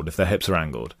angled, if their hips are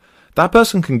angled, that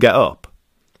person can get up.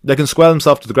 They can square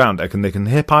themselves to the ground. They can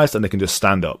hip heist and they can just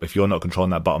stand up if you're not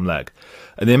controlling that bottom leg.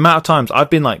 And the amount of times I've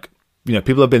been like,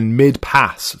 people have been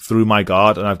mid-pass through my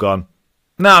guard and I've gone,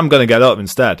 nah, I'm going to get up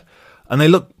instead. And they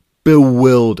look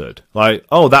bewildered. Like,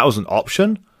 oh, that was an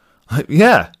option? Like,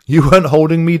 yeah, you weren't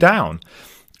holding me down.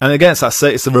 And again, it's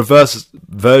the reverse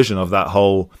version of that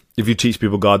whole, if you teach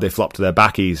people guard, they flop to their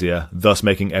back easier, thus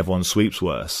making everyone's sweeps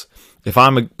worse. If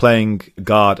I'm playing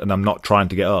guard and I'm not trying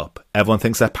to get up, everyone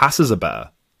thinks their passes are better.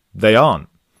 They aren't.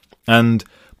 And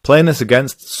playing this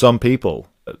against some people,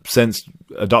 since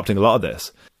adopting a lot of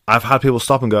this, I've had people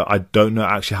stop and go, I don't know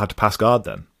actually how to pass guard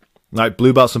then. Like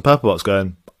blue belts and purple belts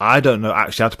going, I don't know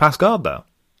actually how to pass guard there.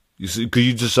 Because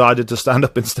you decided to stand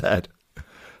up instead.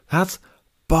 That's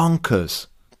bonkers.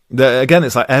 Again,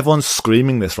 it's like everyone's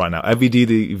screaming this right now. Every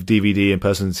DVD and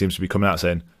person seems to be coming out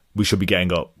saying, we should be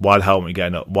getting up. Why the hell aren't we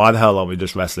getting up? Why the hell aren't we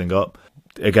just wrestling up?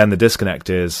 Again, the disconnect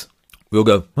is, we'll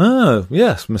go, oh,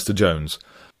 yes, Mr. Jones.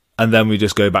 And then we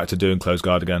just go back to doing closed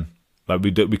guard again. Like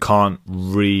we can't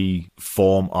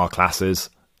reform our classes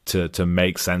to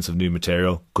make sense of new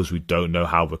material because we don't know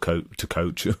how to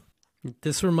coach.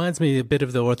 This reminds me a bit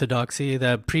of the orthodoxy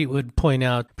that Preet would point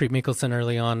out, Preet Mickelson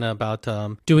early on, about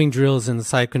doing drills in the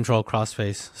side control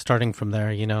crossface, starting from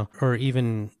there, or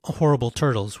even horrible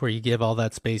turtles where you give all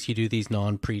that space, you do these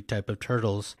non-Preet type of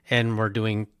turtles, and we're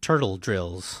doing turtle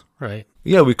drills, right?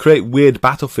 Yeah, we create weird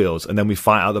battlefields and then we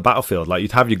fight out the battlefield. Like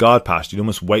you'd have your guard pass, you'd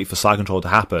almost wait for side control to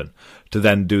happen to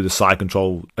then do the side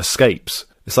control escapes.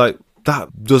 It's like,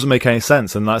 that doesn't make any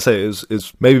sense. And like I say,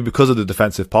 it's maybe because of the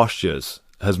defensive postures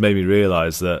has made me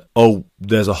realize that, oh,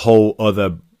 there's a whole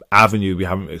other avenue we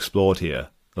haven't explored here.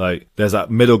 Like, there's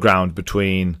that middle ground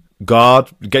between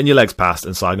guard, getting your legs past,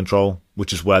 and side control,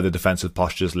 which is where the defensive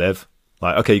postures live.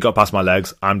 Like, okay, you got past my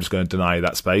legs, I'm just going to deny you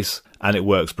that space. And it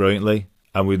works brilliantly.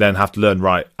 And we then have to learn,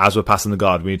 right, as we're passing the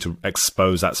guard, we need to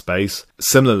expose that space.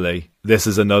 Similarly, this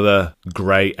is another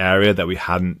grey area that we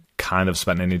hadn't kind of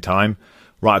spent any time.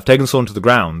 Right, I've taken someone to the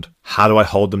ground. How do I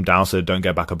hold them down so they don't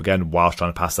get back up again whilst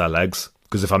trying to pass their legs?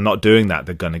 Because if I'm not doing that,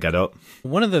 they're going to get up.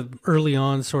 One of the early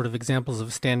on sort of examples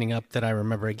of standing up that I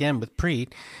remember again with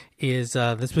Preet is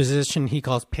this position he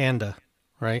calls panda,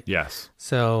 right? Yes.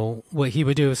 So what he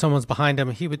would do if someone's behind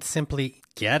him, he would simply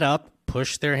get up,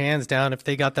 push their hands down if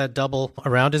they got that double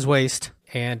around his waist,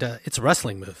 and it's a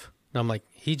wrestling move. And I'm like,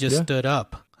 he just stood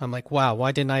up. I'm like, wow,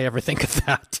 why didn't I ever think of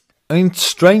that? I mean,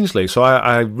 strangely, so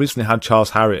I recently had Charles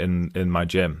Harriott in my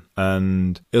gym,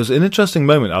 and it was an interesting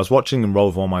moment. I was watching him roll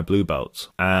with one of my blue belts,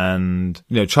 and,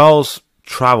 you know, Charles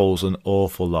travels an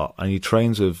awful lot, and he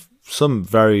trains with some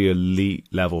very elite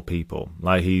level people.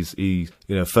 Like he's you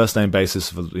know, first name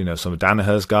basis for, you know, some of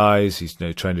Danaher's guys. He's, you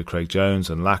know, trained with Craig Jones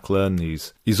and Lachlan.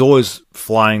 He's always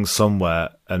flying somewhere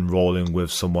and rolling with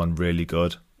someone really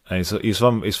good. And he's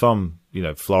from you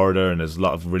know, Florida, and there's a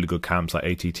lot of really good camps like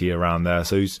ATT around there.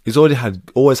 So he's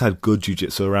always had good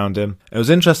jiu-jitsu around him. It was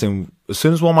interesting. As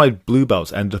soon as one of my blue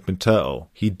belts ended up in Turtle,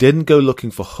 he didn't go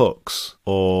looking for hooks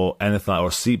or anything like, or a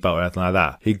seatbelt or anything like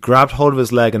that. He grabbed hold of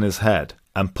his leg and his head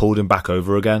and pulled him back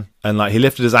over again. And like, he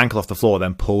lifted his ankle off the floor,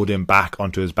 then pulled him back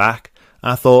onto his back.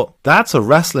 And I thought, that's a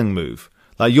wrestling move.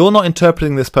 Like, you're not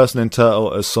interpreting this person in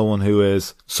Turtle as someone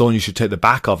you should take the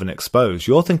back of and expose.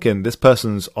 You're thinking this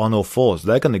person's on all fours.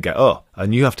 They're going to get up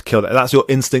and you have to kill that. That's your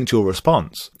instinctual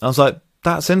response. I was like,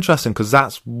 that's interesting, because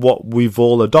that's what we've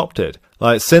all adopted.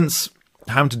 Like, since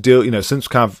having to deal, you know, since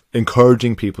kind of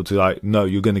encouraging people to, like, no,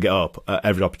 you're going to get up at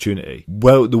every opportunity.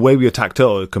 Well, the way we attack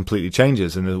Turtle completely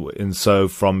changes. And so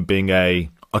from being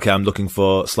okay, I'm looking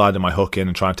for sliding my hook in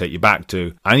and trying to take you back,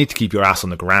 to I need to keep your ass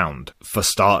on the ground for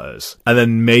starters. And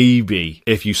then maybe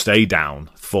if you stay down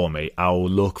for me, I'll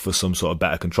look for some sort of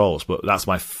better controls. But that's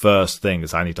my first thing,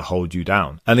 is I need to hold you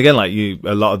down. And again, like, a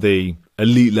lot of the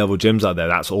elite level gyms out there,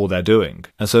 that's all they're doing.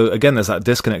 And so again, there's that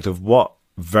disconnect of what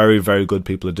very, very good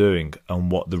people are doing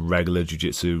and what the regular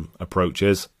jiu-jitsu approach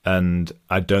is. And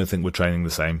I don't think we're training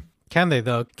the same. Can they,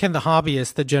 though? Can the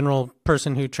hobbyist, the general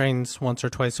person who trains once or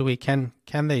twice a week, can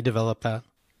they develop that?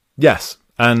 Yes.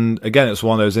 And again, it's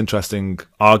one of those interesting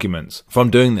arguments from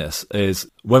doing this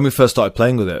is when we first started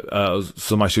playing with it,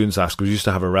 some of my students asked, we used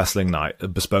to have a wrestling night, a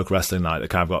bespoke wrestling night that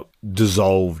kind of got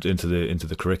dissolved into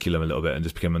the curriculum a little bit and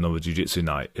just became another jiu-jitsu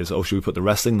night. Is, should we put the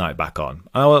wrestling night back on?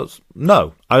 And I was,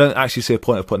 no, I don't actually see a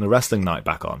point of putting the wrestling night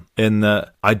back on, in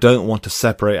that I don't want to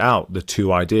separate out the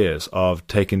two ideas of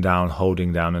taking down,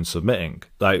 holding down, and submitting.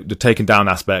 Like, the taking down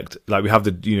aspect, like, we have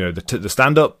the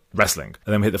stand-up, wrestling,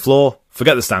 and then we hit the floor,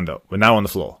 forget the stand-up, we're now on the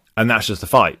floor. And that's just a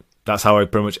fight. That's how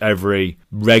pretty much every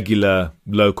regular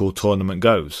local tournament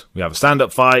goes. We have a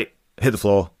stand-up fight, hit the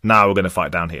floor, now we're going to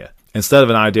fight down here. Instead of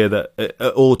an idea that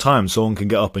at all times someone can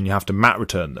get up and you have to mat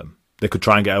return them. They could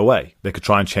try and get away. They could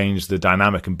try and change the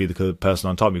dynamic and be the person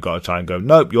on top. You've got to try and go,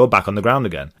 nope, you're back on the ground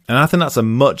again. And I think that's a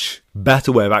much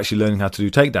better way of actually learning how to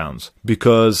do takedowns,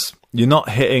 because you're not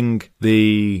hitting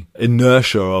the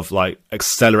inertia of, like,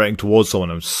 accelerating towards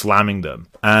someone and slamming them.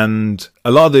 And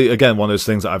a lot of again, one of those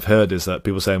things that I've heard is that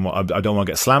people saying, well, I don't want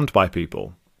to get slammed by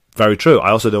people. Very true. I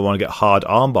also don't want to get hard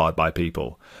armbarred by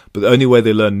people. But the only way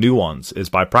they learn nuance is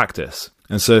by practice.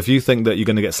 And so if you think that you're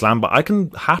going to get slammed, but I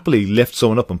can happily lift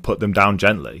someone up and put them down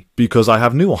gently because I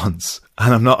have nuance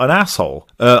and I'm not an asshole.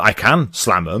 I can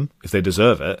slam them if they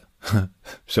deserve it,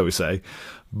 shall we say.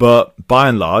 But by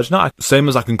and large, no, same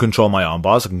as I can control my arm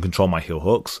bars, I can control my heel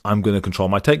hooks, I'm going to control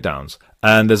my takedowns.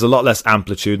 And there's a lot less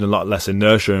amplitude and a lot less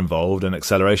inertia involved and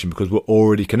acceleration because we're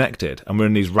already connected. And we're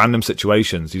in these random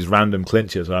situations, these random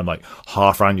clinches where I'm like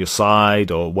half around your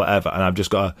side or whatever, and I've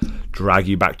just got to drag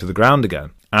you back to the ground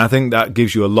again. And I think that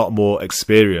gives you a lot more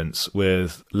experience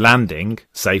with landing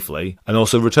safely and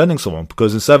also returning someone,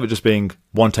 because instead of it just being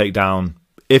one takedown,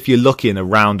 if you're lucky in a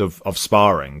round of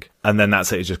sparring, and then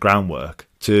that's it, it's just groundwork,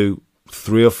 to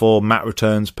 3 or 4 mat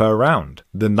returns per round,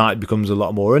 the night becomes a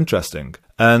lot more interesting.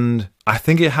 And I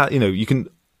think you can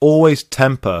always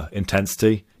temper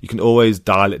intensity, you can always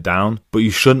dial it down, but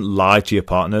you shouldn't lie to your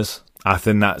partners. I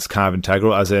think that's kind of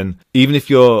integral, as in, even if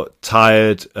you're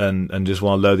tired and just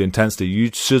want to lower the intensity, you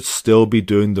should still be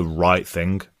doing the right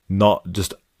thing, not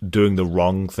just doing the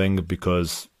wrong thing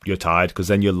because you're tired, because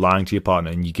then you're lying to your partner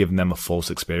and you're giving them a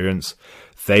false experience.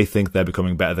 They think they're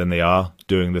becoming better than they are,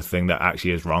 doing the thing that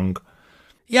actually is wrong.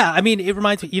 Yeah, I mean, it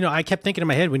reminds me, I kept thinking in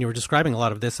my head when you were describing a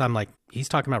lot of this, I'm like, he's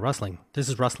talking about wrestling. This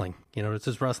is wrestling. This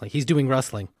is wrestling. He's doing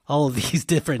wrestling. All of these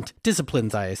different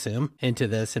disciplines, I assume, into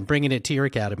this and bringing it to your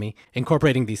academy,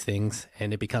 incorporating these things,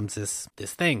 and it becomes this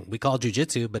thing we call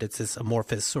jujitsu, but it's this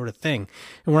amorphous sort of thing.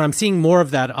 And where I'm seeing more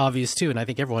of that obvious too, and I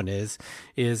think everyone is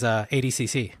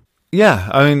ADCC. Yeah,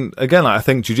 I mean, again, I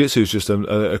think jiu-jitsu is just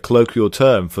a colloquial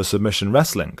term for submission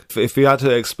wrestling. If you had to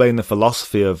explain the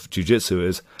philosophy of jiu-jitsu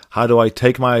is, how do I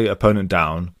take my opponent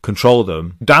down, control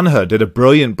them? Danaher did a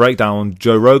brilliant breakdown on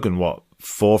Joe Rogan, 4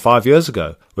 or 5 years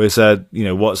ago, where he said,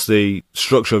 what's the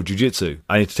structure of jiu-jitsu?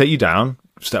 I need to take you down,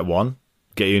 step 1,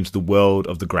 get you into the world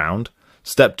of the ground.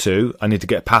 Step 2, I need to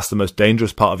get past the most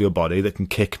dangerous part of your body that can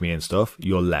kick me and stuff,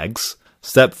 your legs.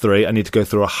 Step 3, I need to go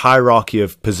through a hierarchy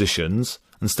of positions.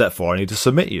 And step 4, I need to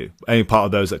submit you. Any part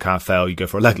of those that kind of fail, you go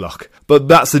for a leg lock. But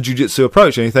that's the jiu-jitsu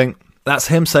approach. And you think, that's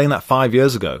him saying that 5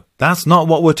 years ago. That's not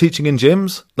what we're teaching in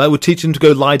gyms. Like, we're teaching to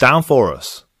go lie down for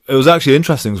us. It was actually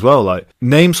interesting as well. Like,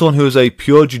 name someone who is a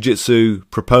pure jiu-jitsu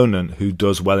proponent who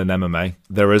does well in MMA.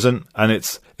 There isn't. And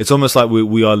it's almost like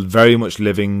we are very much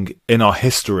living in our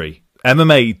history.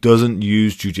 MMA doesn't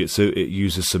use jiu-jitsu. It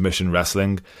uses submission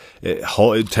wrestling.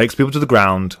 It takes people to the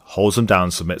ground, holds them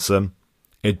down, submits them.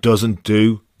 It doesn't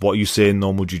do what you see in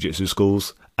normal jiu-jitsu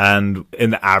schools and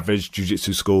in the average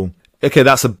jiu-jitsu school. Okay,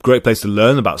 that's a great place to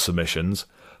learn about submissions,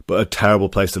 but a terrible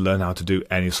place to learn how to do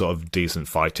any sort of decent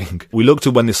fighting. We looked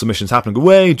at when the submissions happened and go,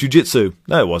 way, jiu-jitsu.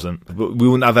 No, it wasn't. But we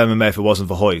wouldn't have MMA if it wasn't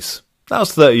for Royce. That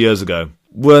was 30 years ago.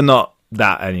 We're not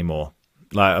that anymore.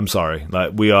 Like, I'm sorry.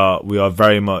 Like, we are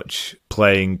very much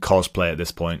playing cosplay at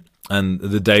this point. And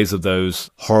the days of those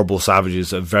horrible savages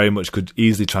that very much could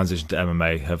easily transition to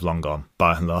MMA have long gone,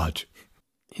 by and large.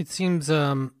 It seems,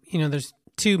 there's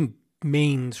two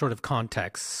main sort of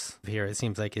contexts here. It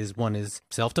seems like one is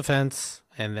self-defense,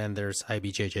 and then there's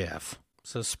IBJJF.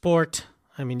 So sport,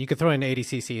 I mean, you could throw in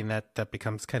ADCC, and that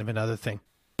becomes kind of another thing.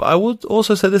 But I would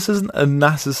also say this isn't a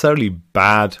necessarily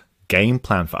bad game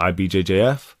plan for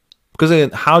IBJJF. Because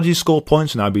again, how do you score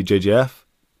points in IBJJF?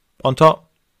 On top.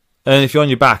 And if you're on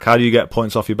your back, how do you get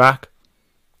points off your back?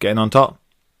 Getting on top.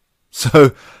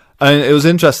 So, and it was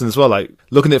interesting as well, like,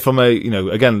 looking at it from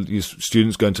again,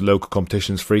 students going to local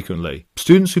competitions frequently.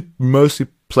 Students who mostly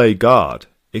play guard,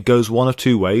 it goes one of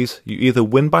two ways. You either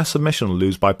win by submission or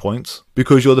lose by points.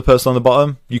 Because you're the person on the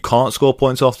bottom, you can't score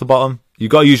points off the bottom. You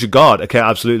got to use your guard. Okay,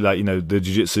 absolutely. Like, the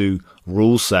jiu-jitsu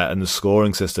rule set and the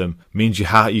scoring system means you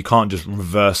can't just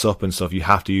reverse up and stuff. You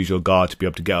have to use your guard to be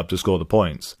able to get up to score the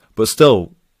points. But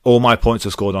still, all my points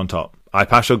are scored on top. I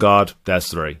pass your guard, there's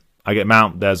 3. I get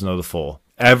mount, there's another 4.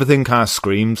 Everything kind of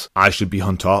screams I should be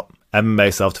on top.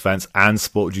 MMA, self-defense, and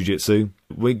sport jiu-jitsu.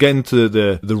 We get into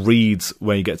the reads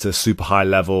when you get to super high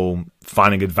level,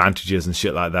 finding advantages and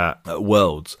shit like that at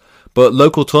Worlds. But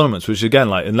local tournaments, which again,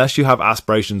 like, unless you have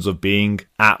aspirations of being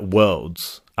at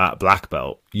Worlds, at Black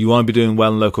Belt, you want to be doing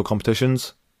well in local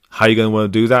competitions. How are you going to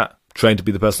want to do that? Train to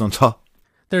be the person on top.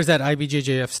 There's that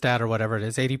IBJJF stat or whatever it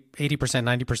is, 80%,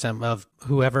 90% of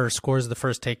whoever scores the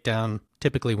first takedown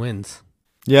typically wins.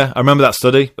 Yeah, I remember that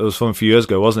study. It was from a few years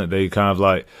ago, wasn't it? They kind of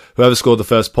like, whoever scored the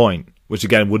first point, which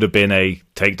again would have been a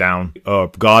takedown or a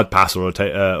guard pass or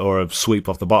a sweep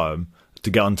off the bottom to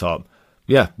get on top.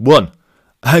 Yeah, won.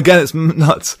 Again, it's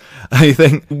nuts. I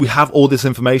think we have all this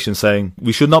information saying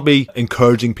we should not be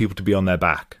encouraging people to be on their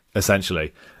back,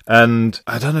 essentially. And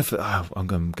I don't know if I'm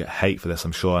going to get hate for this,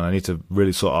 I'm sure, and I need to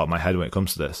really sort out my head when it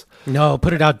comes to this. No,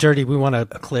 put it out dirty. We want to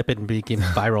clip it and begin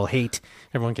viral hate.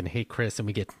 Everyone can hate Chris, and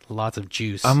we get lots of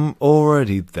juice. I'm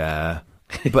already there.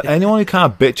 But anyone who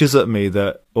kind of bitches at me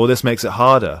that all this makes it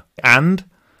harder, and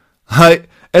like,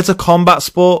 it's a combat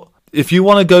sport. If you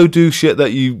want to go do shit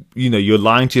that you're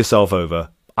lying to yourself over,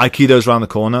 Aikido's around the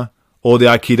corner. Or the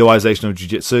Aikidoization of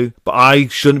jiu-jitsu. But I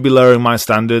shouldn't be lowering my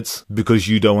standards because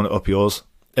you don't want to up yours.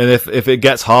 And if it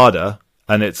gets harder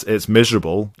and it's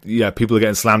miserable, yeah, people are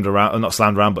getting slammed around, or not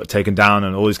slammed around, but taken down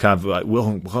and all these kind of like,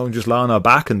 well, why we just lie on our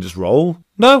back and just roll?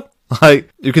 No. Like,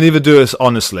 you can either do this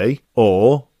honestly,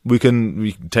 or we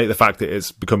can take the fact that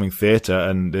it's becoming theatre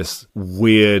and this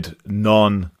weird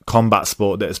non-combat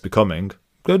sport that it's becoming.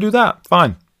 Go do that.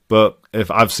 Fine. But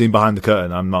if I've seen behind the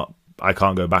curtain, I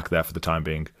can't go back there for the time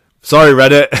being. Sorry,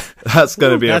 Reddit. That's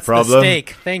going to be a problem. That's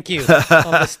the steak. Thank you.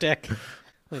 On the stick.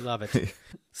 We love it.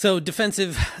 So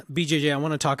defensive BJJ, I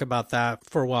want to talk about that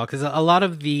for a while, because a lot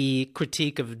of the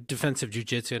critique of defensive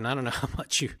jiu-jitsu, and I don't know how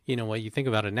much what you think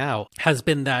about it now, has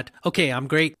been that, okay, I'm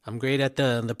great at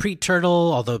the pre-turtle,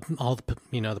 all the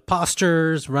the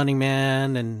postures, running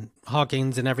man and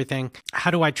Hawkins and everything.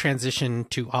 How do I transition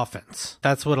to offense?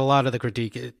 That's what a lot of the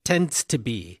critique tends to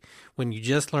be. When you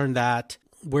just learn that,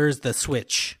 where's the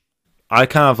switch? I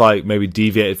kind of like maybe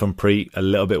deviated from Preet a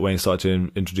little bit when he started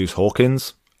to introduce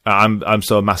Hawkins. I'm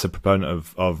still a massive proponent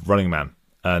of Running Man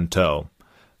and Turtle.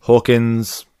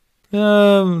 Hawkins,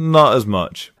 not as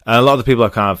much. And a lot of the people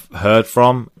I've kind of heard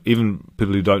from, even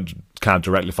people who don't kind of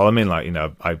directly follow me, like,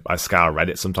 I scour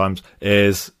Reddit sometimes,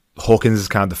 is Hawkins is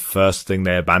kind of the first thing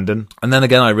they abandon. And then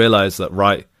again, I realized that,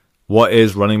 right, what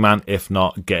is Running Man if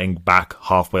not getting back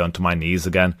halfway onto my knees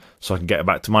again so I can get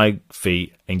back to my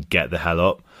feet and get the hell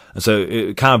up? And so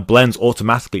it kind of blends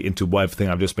automatically into everything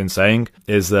I've just been saying,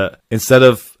 is that instead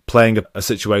of playing a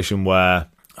situation where,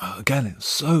 again, it's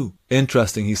so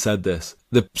interesting he said this.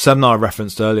 The seminar I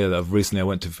referenced earlier that recently I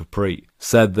went to for Preet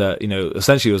said that,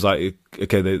 essentially it was like,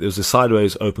 okay, there was a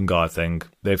sideways open guard thing.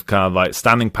 They've kind of like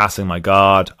standing passing my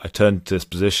guard. I turn to this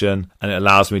position and it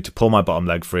allows me to pull my bottom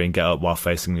leg free and get up while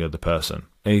facing the other person.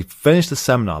 And he finished the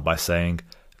seminar by saying,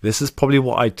 this is probably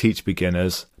what I teach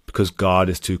beginners because guard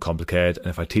is too complicated. And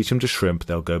if I teach them to shrimp,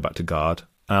 they'll go back to guard.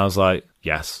 And I was like,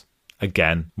 yes,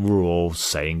 again, we're all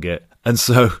saying it. And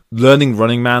so learning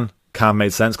Running Man kind of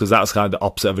made sense because that's kind of the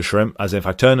opposite of a shrimp. As if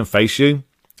I turn and face you,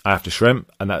 I have to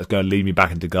shrimp, and that's going to lead me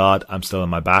back into guard. I'm still on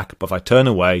my back. But if I turn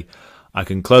away, I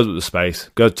can close up the space,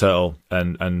 go to turtle,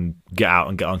 and get out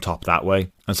and get on top that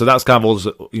way. And so that's kind of all,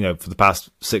 for the past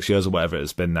 6 years or whatever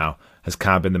it's been now, has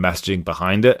kind of been the messaging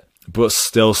behind it, but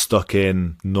still stuck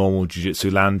in normal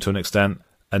jiu-jitsu land to an extent.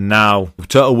 And now,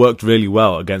 Turtle worked really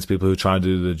well against people who try to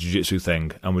do the jiu-jitsu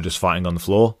thing and were just fighting on the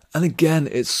floor. And again,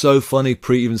 it's so funny.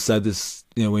 Preet even said this,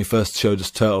 when he first showed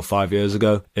us Turtle 5 years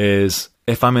ago, is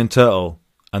if I'm in Turtle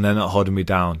and they're not holding me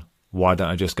down, why don't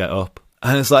I just get up?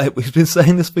 And it's like, we've been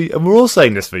saying this and we're all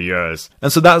saying this for years.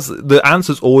 And so that's, the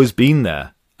answer's always been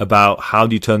there about how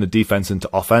do you turn the defense into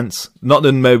offense. Not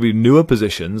in maybe newer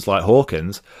positions like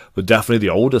Hawkins, but definitely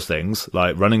the older things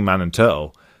like Running Man and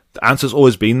Turtle. The answer's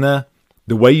always been there.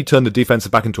 The way you turn the defense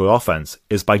back into an offense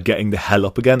is by getting the hell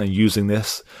up again and using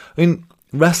this. I mean,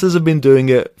 wrestlers have been doing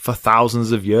it for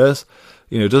thousands of years.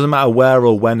 It doesn't matter where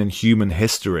or when in human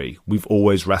history, we've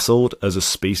always wrestled as a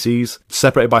species.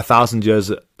 Separated by thousands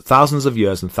of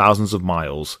years and thousands of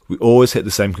miles, we always hit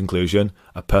the same conclusion.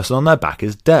 A person on their back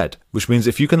is dead. Which means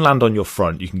if you can land on your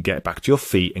front, you can get back to your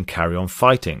feet and carry on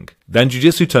fighting. Then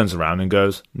Jiu-Jitsu turns around and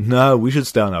goes, no, we should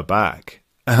stay on our back.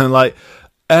 And like,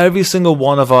 every single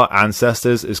one of our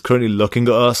ancestors is currently looking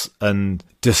at us and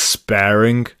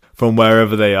despairing from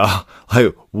wherever they are.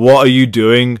 Like, what are you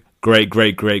doing? Great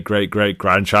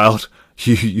grandchild.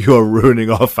 You are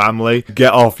ruining our family.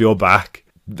 Get off your back.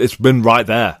 It's been right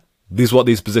there. This is what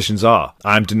these positions are.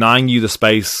 I'm denying you the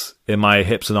space in my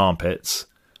hips and armpits,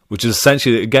 which is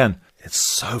essentially, again, it's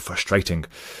so frustrating.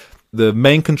 The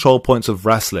main control points of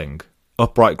wrestling,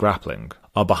 upright grappling,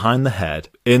 are behind the head,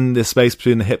 in the space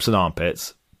between the hips and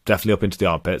armpits, definitely up into the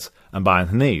armpits, and behind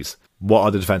the knees. What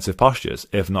are the defensive postures,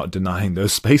 if not denying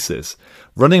those spaces?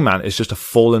 Running Man is just a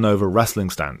fallen over wrestling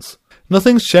stance.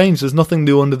 Nothing's changed, there's nothing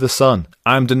new under the sun.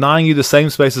 I'm denying you the same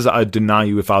spaces that I'd deny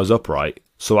you if I was upright,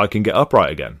 so I can get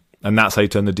upright again. And that's how you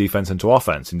turn the defense into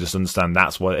offense, and just understand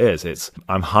that's what it is.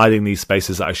 I'm hiding these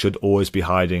spaces that I should always be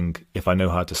hiding if I know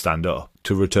how to stand up,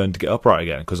 to return to get upright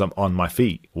again, because I'm on my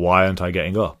feet. Why aren't I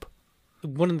getting up?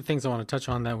 One of the things I want to touch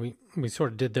on that we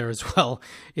sort of did there as well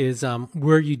is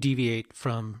where you deviate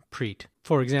from Preet.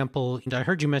 For example, I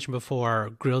heard you mention before,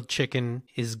 grilled chicken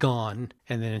is gone.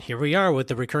 And then here we are with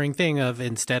the recurring thing of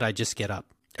instead I just get up.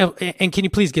 Oh, and can you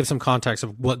please give some context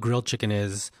of what grilled chicken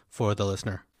is for the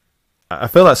listener? I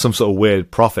feel like some sort of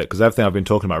weird prophet because everything I've been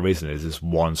talking about recently is this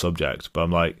one subject. But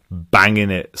I'm like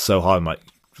banging it so hard. I'm like,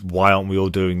 why aren't we all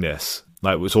doing this?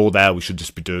 Like, it's all there. We should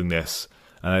just be doing this.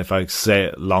 And if I say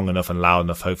it long enough and loud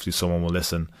enough, hopefully someone will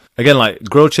listen. Again, like,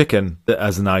 grilled chicken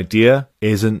as an idea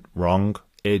isn't wrong.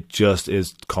 It just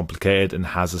is complicated and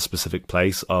has a specific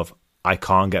place of I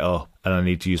can't get up and I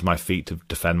need to use my feet to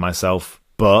defend myself.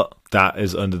 But that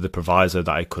is under the proviso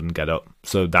that I couldn't get up.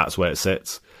 So that's where it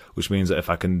sits, which means that if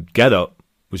I can get up,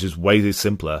 which is way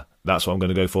simpler, that's what I'm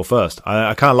going to go for first.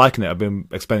 I kind of liken it. I've been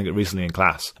explaining it recently in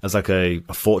class as like a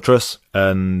fortress.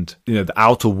 And, the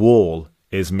outer wall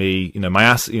is me, my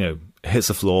ass, hits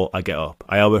the floor, I get up.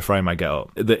 I elbow frame, I get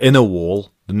up. The inner wall,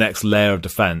 the next layer of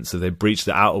defense, if they breach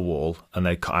the outer wall and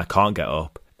I can't get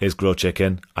up, is grilled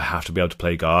chicken. I have to be able to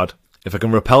play guard. If I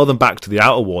can repel them back to the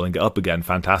outer wall and get up again,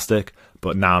 fantastic.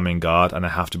 But now I'm in guard and I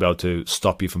have to be able to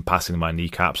stop you from passing my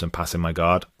kneecaps and passing my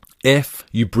guard. If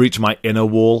you breach my inner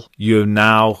wall, you're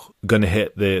now going to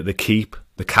hit the keep,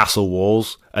 the castle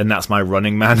walls, and that's my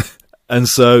Running Man. And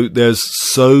so there's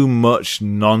so much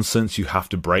nonsense you have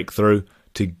to break through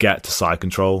to get to side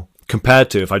control. compared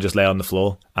to if I just lay on the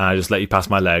floor and I just let you pass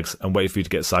my legs and wait for you to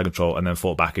get side control and then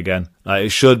fought back again. It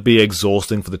should be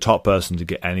exhausting for the top person to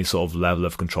get any sort of level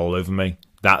of control over me.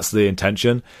 That's the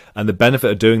intention. And the benefit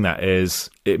of doing that is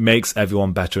it makes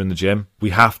everyone better in the gym. We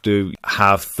have to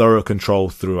have thorough control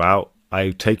throughout.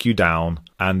 I take you down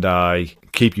and I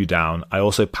keep you down. I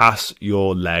also pass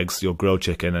your legs, your grilled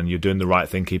chicken, and you're doing the right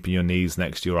thing, keeping your knees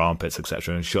next to your armpits,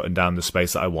 etc., and shutting down the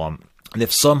space that I want. And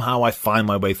if somehow I find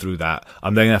my way through that,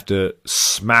 I'm then going to have to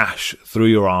smash through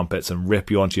your armpits and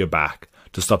rip you onto your back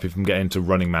to stop you from getting to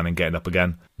running man and getting up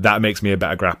again. That makes me a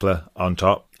better grappler on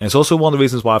top. And it's also one of the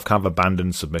reasons why I've kind of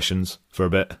abandoned submissions for a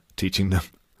bit, teaching them.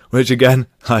 Which again,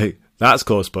 that's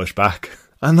caused pushback.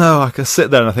 I know, I can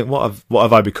sit there and I think, what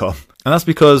have I become? And that's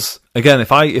because, again,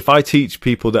 if I teach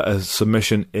people that a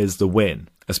submission is the win,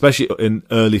 especially in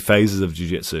early phases of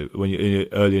jiu-jitsu, when you're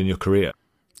early in your career.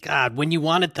 God, when you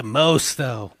want it the most,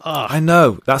 though. Oh. I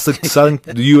know. That's the selling.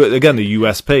 The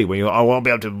USP, when I won't be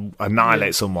able to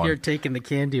annihilate someone. You're taking the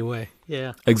candy away.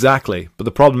 Yeah. Exactly. But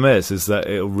the problem is that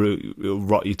it'll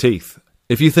rot your teeth.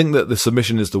 If you think that the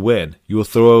submission is the win, you will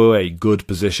throw away good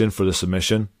position for the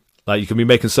submission. Like, you can be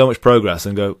making so much progress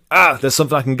and go, there's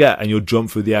something I can get, and you'll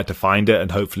jump through the air to find it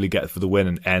and hopefully get for the win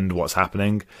and end what's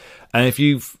happening. And if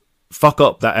you fuck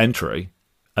up that entry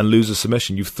and lose a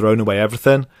submission, you've thrown away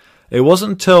everything. It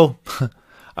wasn't until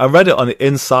I read it on the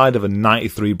inside of a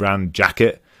 93 brand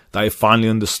jacket that I finally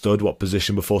understood what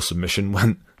position before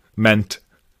submission meant.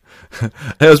 It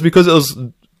was because it was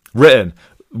written,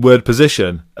 word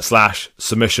position /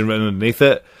 submission written underneath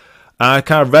it. And I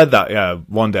kind of read that,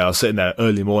 one day I was sitting there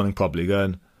early morning probably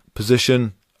going,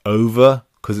 position over,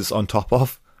 because it's on top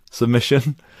of submission.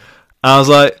 And I was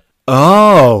like,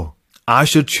 oh, I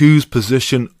should choose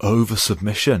position over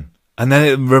submission. And then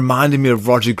it reminded me of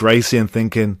Roger Gracie and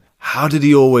thinking, how did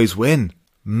he always win?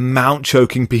 Mount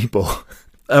choking people.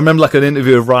 I remember like an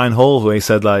interview of Ryan Hall where he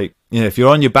said, like, if you're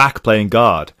on your back playing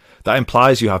guard, that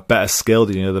implies you have better skill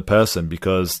than the other person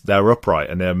because they're upright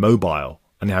and they're mobile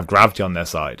and they have gravity on their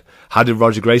side. How did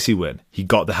Roger Gracie win? He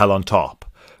got the hell on top,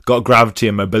 got gravity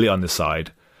and mobility on this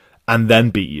side, and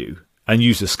then beat you and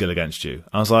used his skill against you.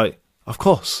 I was like, of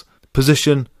course,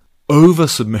 position over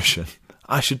submission.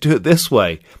 I should do it this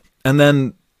way. And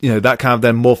then, that kind of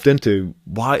then morphed into,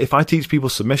 why, if I teach people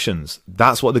submissions,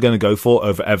 that's what they're going to go for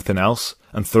over everything else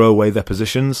and throw away their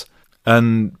positions.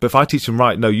 But if I teach them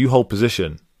right, no, you hold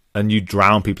position and you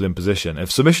drown people in position.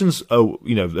 If submissions are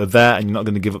there and you're not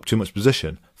going to give up too much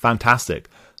position, fantastic.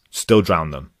 Still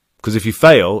drown them. Because if you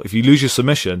fail, if you lose your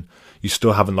submission, you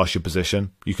still haven't lost your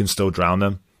position. You can still drown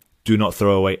them. Do not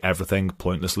throw away everything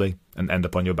pointlessly and end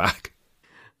up on your back.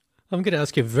 I'm going to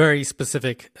ask you a very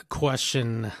specific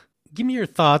question. Give me your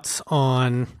thoughts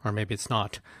on, or maybe it's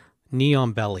not,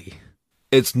 Neon Belly.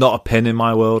 It's not a pin in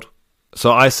my world.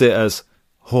 So I see it as,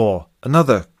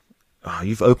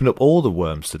 you've opened up all the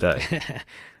worms today.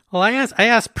 Well, I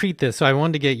asked Preet this, so I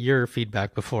wanted to get your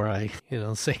feedback before I,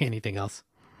 say anything else.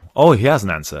 Oh, he has an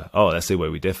answer. Oh, let's see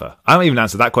where we differ. I haven't even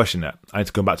answered that question yet. I need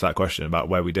to come back to that question about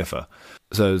where we differ.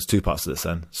 So there's two parts to this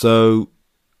then. So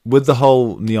with the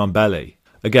whole Neon Belly,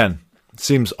 again, it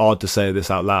seems odd to say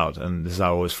this out loud, and this is how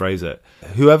I always phrase it.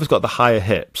 Whoever's got the higher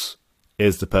hips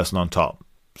is the person on top.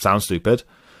 Sounds stupid.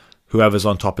 Whoever's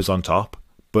on top is on top,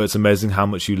 but it's amazing how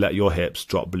much you let your hips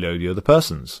drop below the other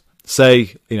person's.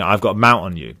 Say, I've got a mount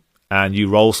on you, and you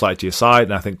roll slightly to your side,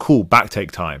 and I think, cool, back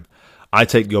take time. I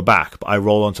take your back, but I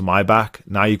roll onto my back.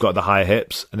 Now you've got the higher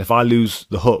hips, and if I lose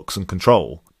the hooks and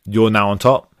control, you're now on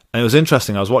top. And it was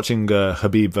interesting. I was watching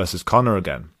Khabib versus Conor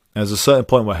again. And there's a certain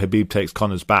point where Khabib takes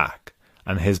Conor's back,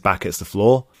 and his back hits the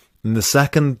floor. And the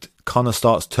second Conor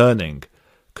starts turning,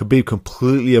 Khabib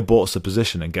completely aborts the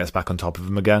position and gets back on top of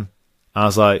him again. And I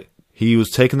was like, he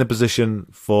was taking the position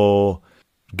for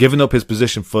giving up his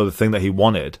position for the thing that he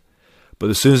wanted, but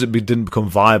as soon as it didn't become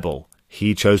viable,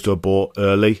 he chose to abort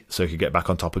early so he could get back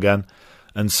on top again.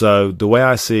 And so the way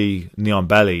I see Neon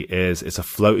Belly is it's a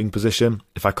floating position.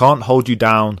 If I can't hold you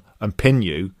down and pin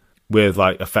you with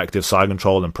like effective side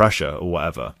control and pressure or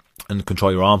whatever and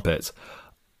control your armpits,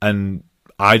 and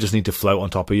I just need to float on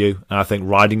top of you. And I think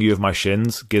riding you with my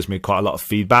shins gives me quite a lot of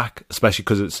feedback, especially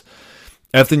because it's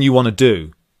everything you want to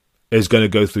do is going to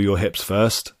go through your hips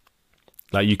first.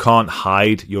 Like, you can't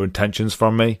hide your intentions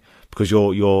from me because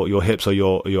your hips are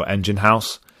your engine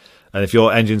house. And if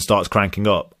your engine starts cranking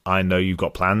up, I know you've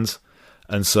got plans.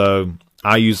 And so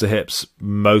I use the hips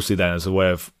mostly then as a way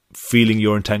of feeling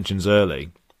your intentions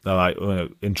early, like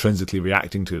intrinsically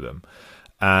reacting to them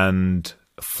and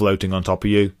floating on top of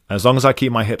you. And as long as I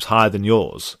keep my hips higher than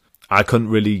yours, I couldn't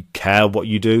really care what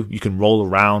you do. You can roll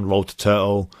around, roll to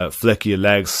turtle, flick your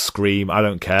legs, scream. I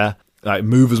don't care. like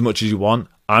move as much as you want.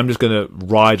 I'm just going to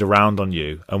ride around on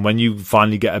you. And when you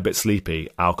finally get a bit sleepy,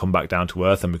 I'll come back down to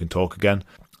earth and we can talk again.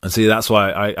 And see, that's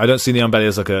why I don't see Neon Belly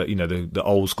as like a, you know, the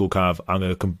old school kind of, I'm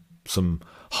going to some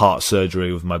heart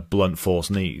surgery with my blunt force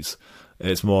knees.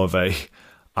 It's more of a,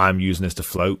 I'm using this to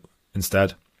float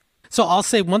instead. So I'll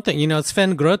say one thing, you know,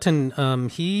 Sven Groten,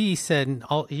 he said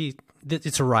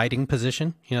it's a riding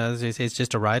position, you know, it's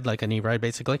just a ride, like a knee ride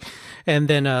basically. And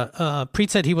then Preet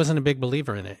said he wasn't a big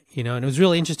believer in it, you know, and it was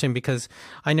really interesting because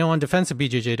I know on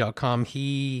defenseofbjj.com,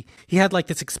 he had like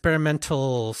this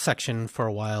experimental section for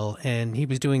a while, and he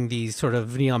was doing these sort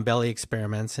of Neon Belly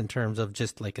experiments in terms of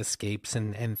just like escapes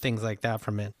and things like that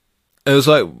from it. It was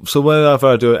like, so whenever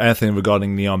I do anything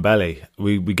regarding Neon Belly,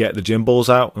 we get the gym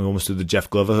balls out and we almost do the Jeff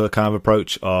Glover kind of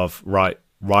approach of, right,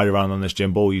 ride around on this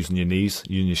gym ball using your knees,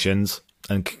 using your shins,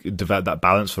 and develop that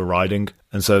balance for riding.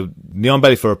 And so Neon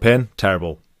Belly for a pin,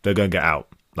 terrible. They're going to get out.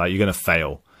 Like, you're going to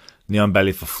fail. Neon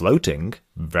Belly for floating,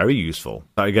 very useful.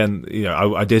 But again, you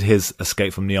know, I did his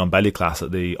Escape from Neon Belly class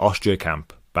at the Austria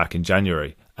camp back in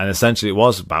January. And essentially it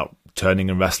was about turning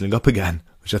and wrestling up again,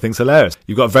 which I think is hilarious.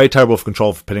 You've got very terrible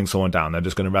control for pinning someone down. They're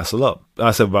just going to wrestle up.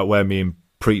 I said about where me and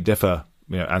Preet differ,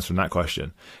 you know, answering that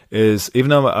question, is even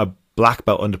though I'm a black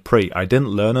belt under Preet, I didn't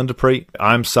learn under Preet.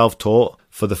 I'm self-taught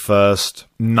for the first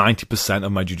 90%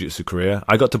 of my jiu-jitsu career.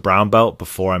 I got to brown belt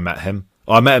before I met him.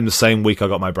 I met him the same week I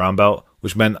got my brown belt,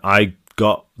 which meant I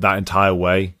got that entire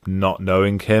way not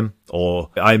knowing him, or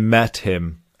I met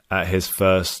him at his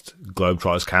first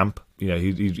Globetrotters camp. You know,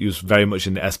 he was very much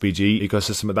in the SBG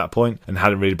ecosystem at that point and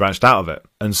hadn't really branched out of it.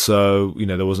 And so, you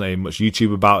know, there wasn't any much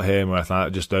YouTube about him or anything like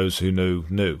that. Just those who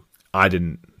knew. I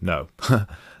didn't know.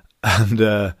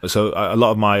 And so a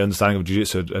lot of my understanding of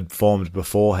jiu-jitsu had formed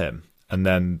before him. And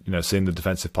then, you know, seeing the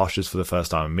defensive postures for the first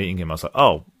time and meeting him, I was like,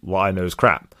 oh, what I know is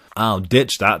crap. I'll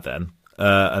ditch that then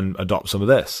and adopt some of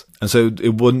this. And so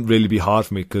it wouldn't really be hard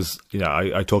for me because, you know,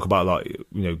 I talk about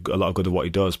a lot of good of what he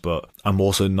does, but I'm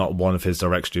also not one of his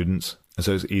direct students. And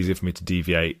so it's easier for me to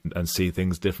deviate and see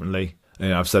things differently.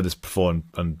 And I've said this before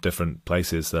in different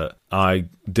places that I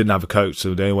didn't have a coach.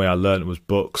 So the only way I learned was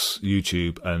books,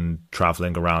 YouTube, and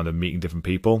traveling around and meeting different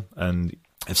people. And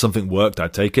if something worked,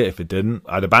 I'd take it. If it didn't,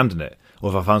 I'd abandon it. Or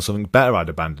if I found something better, I'd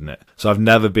abandon it. So I've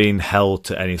never been held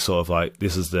to any sort of like,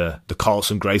 this is the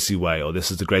Carlson Gracie way, or this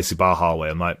is the Gracie Barra way.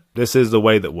 I'm like, this is the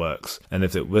way that works. And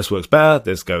if this works better,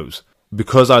 this goes.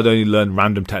 Because I'd only learned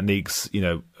random techniques, you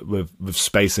know, with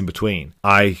space in between,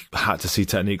 I had to see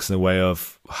techniques in the way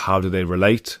of how do they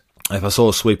relate. If I saw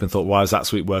a sweep and thought, why is that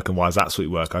sweep work and why is that sweep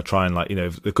work? I try and, like, you know,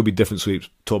 there could be different sweeps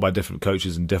taught by different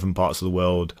coaches in different parts of the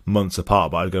world, months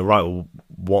apart, but I'd go, right, well,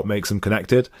 what makes them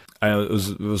connected? And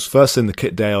it was first in the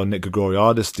Kit Dale Nick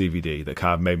Gregoriadis DVD that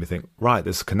kind of made me think, right,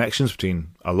 there's connections between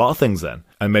a lot of things then,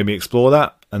 and made me explore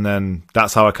that. And then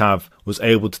that's how I kind of was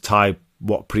able to tie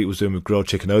what Preet was doing with Grilled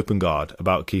Chicken Open Guard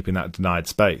about keeping that denied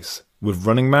space with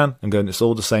Running Man and going, it's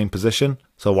all the same position.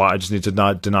 So why I just need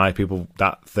to deny people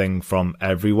that thing from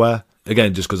everywhere?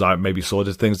 Again, just because I maybe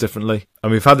sorted things differently.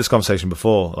 And we've had this conversation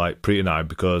before, like Preet and I,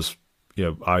 because, you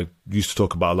know, I used to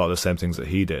talk about a lot of the same things that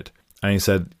he did. And he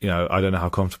said, you know, I don't know how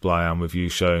comfortable I am with you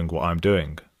showing what I'm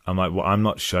doing. I'm like, well, I'm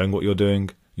not showing what you're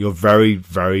doing. You're very,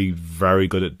 very, very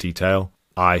good at detail.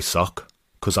 I suck,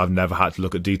 because I've never had to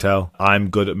look at detail. I'm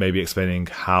good at maybe explaining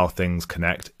how things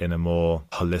connect in a more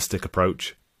holistic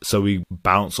approach. So we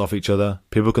bounce off each other.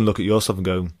 People can look at your stuff and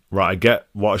go, right, I get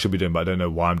what I should be doing, but I don't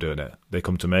know why I'm doing it. They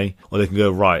come to me. Or they can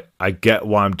go, right, I get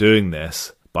why I'm doing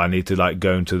this, but I need to like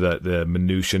go into the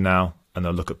minutiae now, and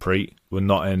they'll look at Preet. We're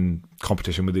not in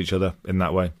competition with each other in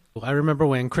that way. I remember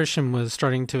when Christian was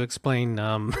starting to explain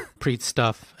Preet's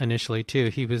stuff initially too,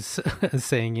 he was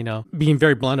saying, you know, being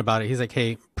very blunt about it. He's like,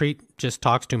 hey, Preet just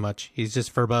talks too much. He's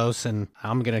just verbose, and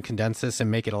I'm going to condense this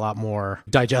and make it a lot more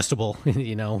digestible,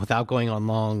 you know, without going on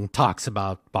long talks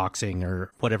about boxing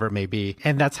or whatever it may be.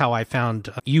 And that's how I found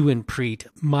you and Preet,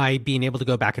 my being able to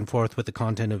go back and forth with the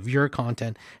content of your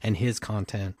content and his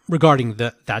content regarding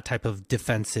that type of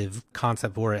defensive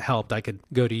concept where it helped. I could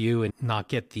go to you and not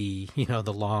get the, you know,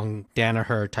 the long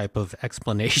Danaher type of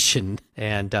explanation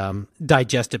and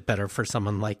digest it better for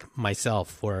someone like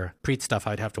myself, where Preet stuff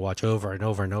I'd have to watch over and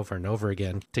over and over and over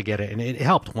again to get it. And it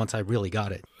helped once I really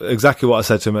got it. Exactly what I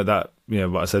said to him at that, you know,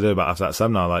 what I said about after that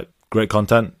seminar, like, great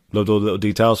content, loved all the little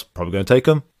details, probably going to take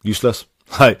them, useless.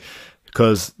 Like,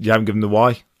 because you haven't given the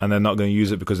why, and they're not going to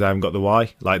use it because they haven't got the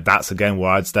why. Like, that's again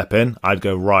where I'd step in. I'd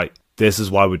go, right, this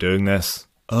is why we're doing this.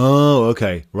 Oh,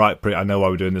 okay. Right, I know why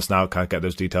we're doing this now. Can I get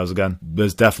those details again?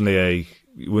 There's definitely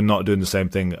we're not doing the same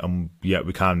thing, and yet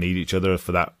we kind of need each other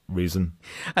for that reason.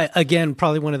 Again,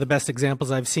 probably one of the best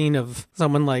examples I've seen of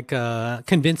someone like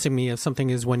convincing me of something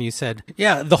is when you said,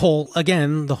 yeah, the whole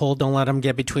don't let them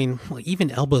get between even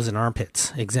elbows and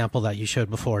armpits example that you showed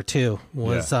before too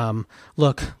was,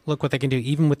 look what they can do.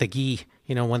 Even with the gi,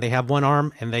 when they have one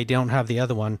arm and they don't have the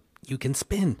other one, you can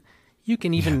spin. You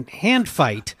can even hand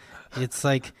fight. It's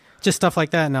like just stuff like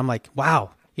that. And I'm like,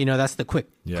 wow. That's the quick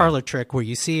parlor trick where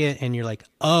you see it and you're like,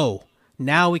 oh,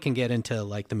 now we can get into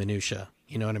like the minutia.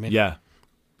 You know what I mean? Yeah,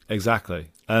 exactly.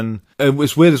 And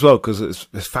it's weird as well because it's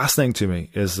fascinating to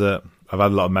me is that I've had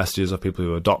a lot of messages of people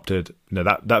who adopted,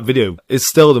 that video is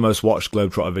still the most watched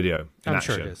Globetrotter video in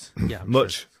action. Sure it is. Yeah,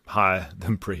 much higher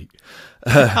than Preet.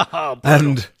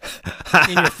 And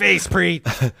in your face,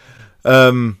 Preet.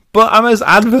 But I'm his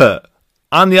advert.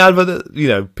 I'm the advert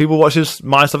that, people watch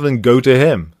my stuff and go to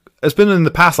him. It's been in the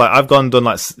past, like I've gone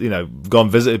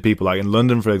visited people like in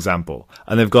London, for example,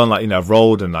 and they've gone like, I've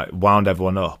rolled and like wound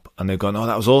everyone up and they've gone, oh,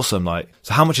 that was awesome. Like,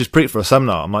 so how much is Preet for a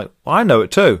seminar? I'm like, well, I know it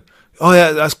too. Oh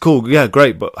yeah, that's cool. Yeah,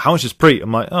 great. But how much is Preet?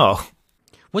 I'm like, oh.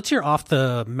 What's your off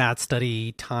the mat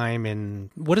study time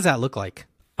and what does that look like?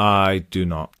 I do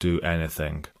not do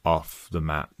anything off the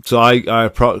mat. So I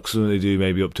approximately do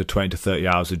maybe up to 20 to 30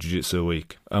 hours of jiu-jitsu a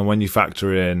week. And when you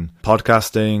factor in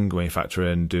podcasting, when you factor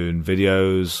in doing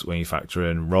videos, when you factor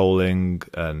in rolling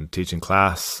and teaching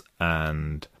class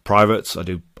and privates, I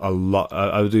do a lot.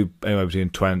 I do anywhere between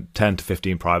 10 to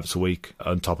 15 privates a week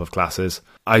on top of classes.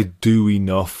 I do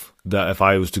enough that if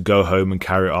I was to go home and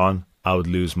carry it on, I would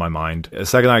lose my mind. The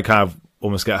second I kind of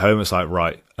almost get home, it's like,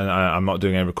 right, and I'm not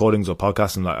doing any recordings or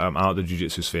podcasting, like I'm out of the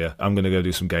jiu-jitsu sphere. I'm going to go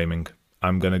do some gaming.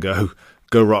 I'm going to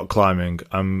go rock climbing.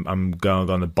 I'm going to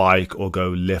go on the bike or go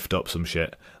lift up some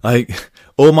shit. Like,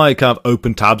 all my kind of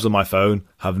open tabs on my phone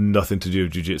have nothing to do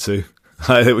with jiu-jitsu.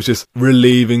 It was just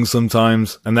relieving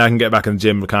sometimes, and then I can get back in the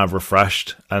gym kind of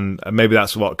refreshed, and maybe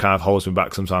that's what kind of holds me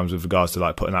back sometimes with regards to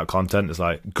like putting out content. It's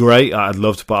like, great, I'd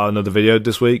love to put out another video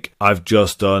this week. I've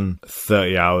just done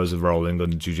 30 hours of rolling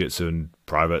on jiu-jitsu and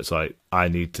private. It's like, I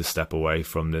need to step away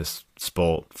from this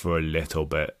sport for a little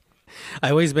bit. I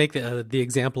always make the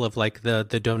example of like the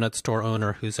donut store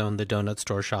owner who's owned the donut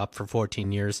store shop for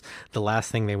 14 years. The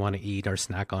last thing they want to eat or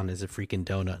snack on is a freaking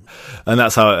donut. And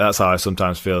that's how I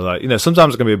sometimes feel like,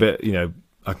 sometimes it's going to be a bit,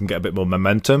 I can get a bit more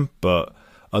momentum, but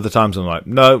other times I'm like,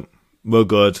 no, we're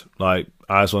good. Like,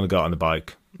 I just want to go out on the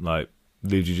bike, like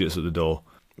leave jiu-jitsu at the door.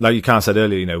 Like you kind of said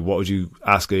earlier, what would you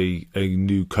ask a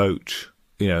new coach,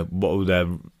 what would their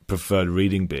preferred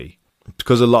reading be?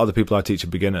 Because a lot of the people I teach are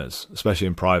beginners, especially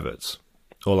in privates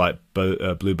or like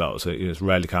blue belts. So it's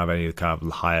rarely kind of any kind of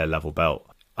higher level belt.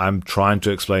 I'm trying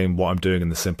to explain what I'm doing in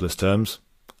the simplest terms,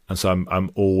 and so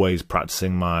I'm always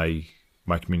practicing my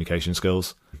communication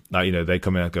skills. Like they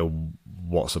come in and go,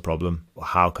 "What's the problem?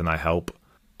 How can I help?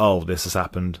 Oh, this has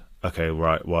happened. Okay,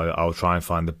 right. Well, I'll try and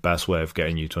find the best way of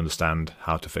getting you to understand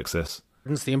how to fix this."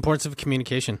 It's the importance of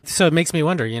communication. So it makes me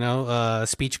wonder,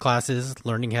 speech classes,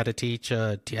 learning how to teach,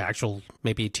 the actual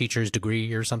maybe teacher's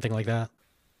degree or something like that.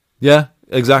 Yeah,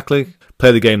 exactly.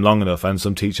 Play the game long enough and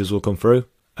some teachers will come through.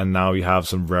 And now you have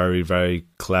some very, very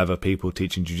clever people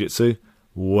teaching jiu-jitsu,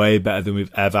 way better than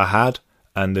we've ever had.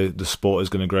 And the sport is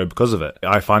going to grow because of it.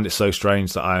 I find it so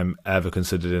strange that I'm ever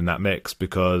considered in that mix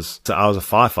because I was a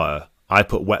firefighter. I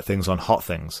put wet things on hot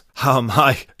things. How am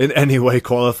I in any way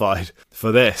qualified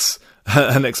for this?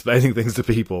 And explaining things to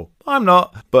people. I'm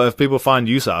not. But if people find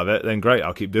use out of it, then great,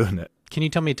 I'll keep doing it. Can you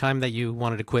tell me a time that you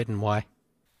wanted to quit and why?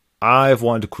 I've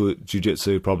wanted to quit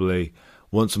jiu-jitsu probably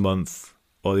once a month,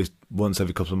 or at least once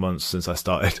every couple of months since I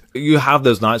started. You have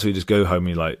those nights where you just go home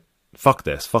and you're like, fuck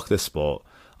this sport.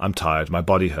 I'm tired, my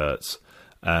body hurts,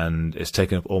 and it's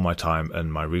taking up all my time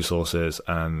and my resources,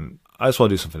 and I just want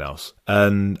to do something else.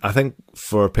 And I think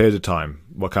for a period of time,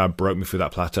 what kind of broke me through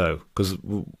that plateau, because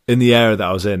in the area that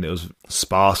I was in, it was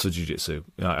sparse for jiu-jitsu.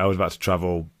 I was about to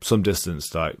travel some distance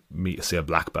to like see a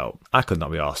black belt. I could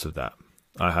not be arsed with that.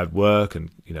 I had work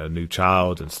and a new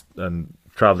child, and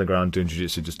traveling around doing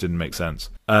jiu-jitsu just didn't make sense.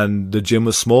 And the gym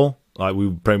was small. Like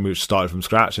we pretty much started from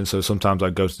scratch, and so sometimes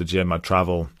I'd go to the gym, I'd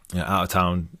travel out of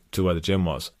town to where the gym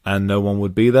was, and no one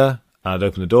would be there. I'd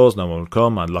open the doors, no one would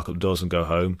come, I'd lock up the doors and go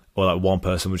home. Or like one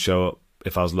person would show up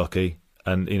if I was lucky.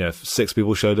 And, if 6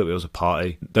 people showed up, it was a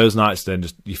party. Those nights then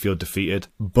just you feel defeated.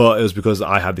 But it was because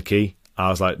I had the key. I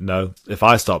was like, no, if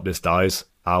I stop, this dies.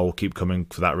 I will keep coming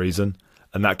for that reason.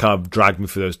 And that kind of dragged me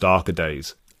through those darker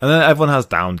days. And then everyone has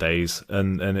down days.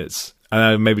 And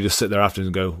I maybe just sit there afterwards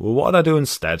and go, well, what did I do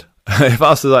instead? If I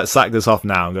was to like sack this off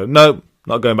now and go, no,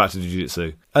 not going back to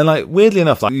jiu-jitsu. And weirdly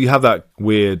enough, you have that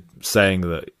weird saying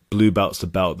that blue belt's the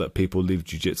belt that people leave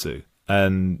jiu-jitsu.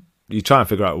 And you try and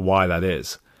figure out why that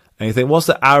is. And you think, what's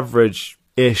the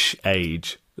average-ish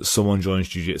age that someone joins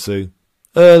jiu-jitsu?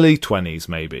 Early 20s,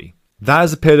 maybe. That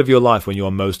is a period of your life when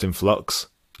you're most in flux.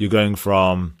 You're going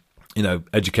from,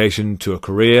 education to a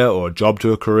career, or a job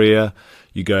to a career.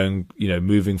 You're going,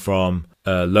 moving from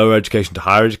lower education to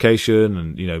higher education,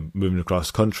 and, moving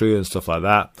across country and stuff like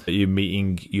that.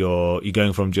 You're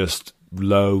going from just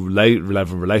late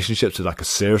level relationships to like a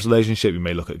serious relationship. You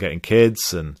may look at getting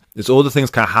kids, and it's all the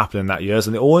things kind of happen in that years.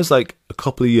 And it always like a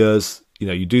couple of years,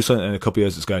 you do something in a couple of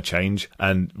years, it's going to change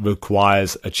and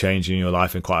requires a change in your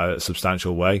life in quite a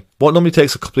substantial way. What normally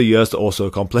takes a couple of years to also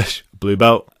accomplish, blue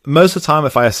belt. Most of the time,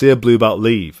 if I see a blue belt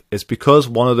leave, it's because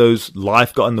one of those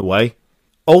life got in the way.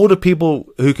 Older people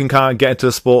who can kind of get into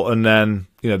the sport and then,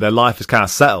 their life is kind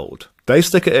of settled, they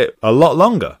stick at it a lot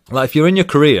longer. Like if you're in your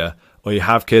career, or you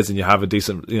have kids and you have a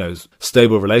decent,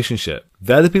 stable relationship,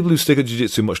 they're the people who stick at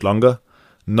jiu-jitsu much longer,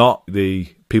 not the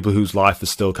people whose life is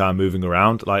still kind of moving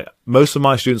around. Like most of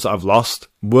my students that I've lost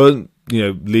weren't,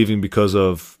 leaving because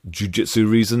of jiu-jitsu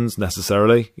reasons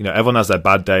necessarily. Everyone has their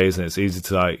bad days, and it's easy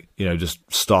to just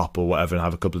stop or whatever and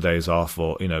have a couple of days off,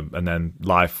 or, and then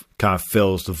life kind of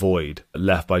fills the void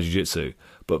left by jiu-jitsu.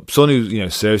 But someone who,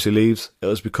 seriously leaves, it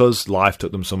was because life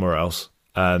took them somewhere else.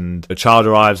 And a child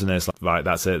arrives and it's like, right,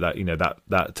 that's it.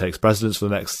 That takes precedence for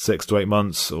the next 6 to 8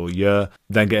 months or year.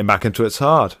 Then getting back into it's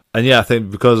hard. And yeah, I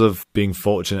think because of being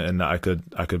fortunate in that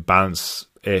I could balance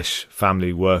ish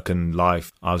family, work, and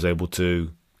life, I was able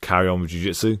to carry on with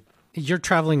jiu-jitsu. You're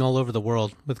traveling all over the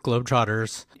world with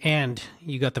Globetrotters, and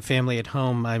you got the family at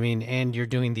home. And you're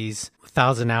doing these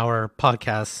 1,000-hour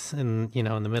podcasts in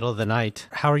the middle of the night.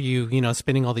 How are you,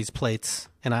 spinning all these plates?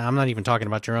 And I'm not even talking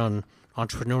about your own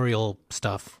entrepreneurial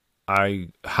stuff. I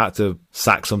had to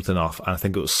sack something off, and I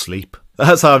think it was sleep.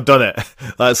 That's how I've done it.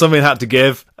 Like something had to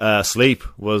give. Sleep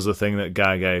was the thing that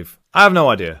Guy gave. I have no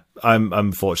idea.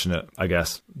 I'm fortunate, I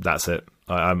guess. That's it.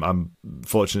 I'm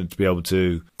fortunate to be able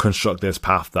to construct this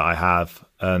path that I have,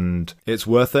 and it's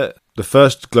worth it. The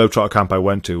first Globetrotter camp I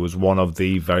went to was one of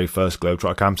the very first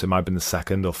Globetrotter camps. It might have been the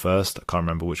second or first. I can't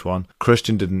remember which one.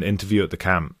 Christian did an interview at the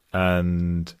camp,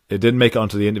 and it didn't make it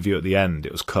onto the interview at the end.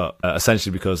 It was cut,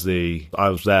 essentially because I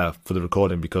was there for the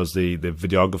recording because the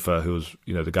videographer, who was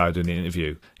the guy doing the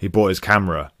interview, he brought his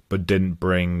camera but didn't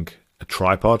bring a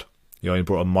tripod. He only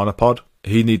brought a monopod.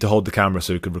 He needed to hold the camera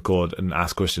so he could record and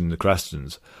ask Christian the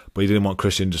questions, but he didn't want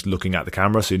Christian just looking at the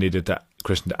camera, so he needed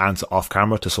Christian to answer off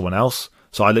camera to someone else.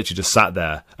 So I literally just sat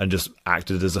there and just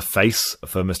acted as a face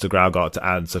for Mr. Graugart to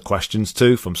answer questions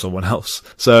to from someone else.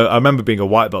 So I remember being a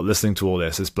white belt listening to all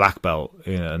this black belt,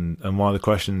 and one of the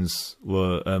questions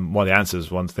were, one of the answers,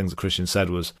 one of the things that Christian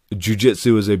said was,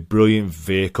 jiu-jitsu is a brilliant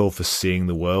vehicle for seeing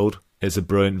the world. It's a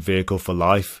brilliant vehicle for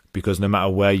life, because no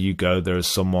matter where you go, there is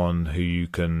someone who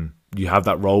you have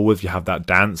that role with, you have that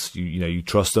dance, you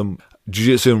trust them.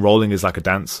 Jiu-jitsu and rolling is like a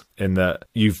dance in that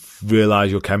you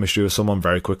realize your chemistry with someone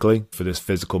very quickly for this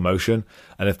physical motion.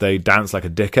 And if they dance like a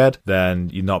dickhead, then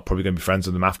you're not probably going to be friends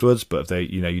with them afterwards. But if they,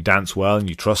 you dance well and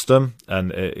you trust them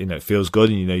and it feels good,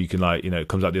 and you can it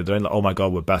comes out the other end, like, oh my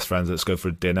God, we're best friends, let's go for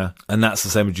a dinner. And that's the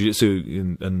same with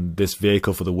jiu-jitsu, and this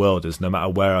vehicle for the world is no matter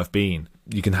where I've been,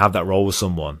 you can have that role with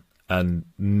someone and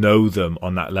know them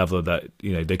on that level that,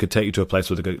 they could take you to a place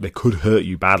where they could hurt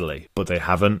you badly, but they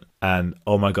haven't. And,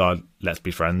 oh my God, let's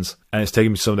be friends. And it's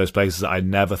taken me to some of those places that I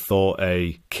never thought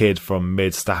a kid from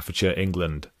mid-Staffordshire,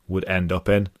 England would end up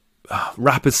in.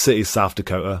 Rapid City, South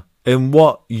Dakota. In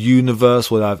what universe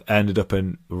would I have ended up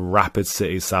in Rapid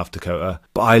City, South Dakota?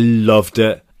 But I loved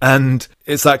it. And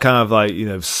it's that kind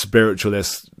of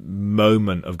spiritualist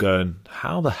moment of going,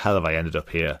 how the hell have I ended up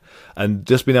here? And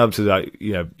just being able to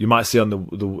you might see on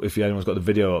the if anyone's got the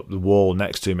video up the wall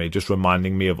next to me, just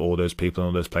reminding me of all those people and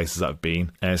all those places that I've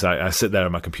been. And it's like I sit there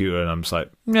on my computer and I'm just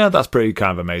like, yeah, that's pretty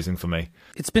kind of amazing for me.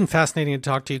 It's been fascinating to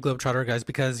talk to you Globetrotter guys,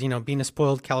 because, being a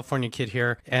spoiled California kid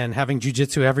here and having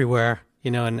jiu-jitsu everywhere,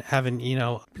 and having,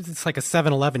 it's like a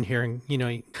 7-Eleven here,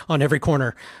 on every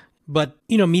corner. But,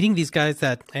 meeting these guys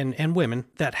that and women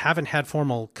that haven't had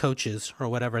formal coaches or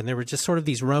whatever, and they were just sort of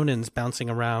these Ronins bouncing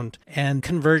around and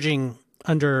converging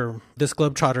under this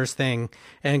Globetrotters thing,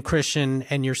 and Christian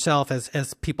and yourself,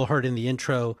 as people heard in the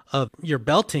intro of your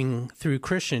belting through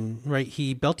Christian, right?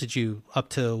 He belted you up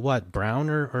to what, brown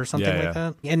or something like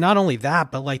that? And not only that,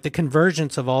 but like the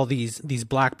convergence of all these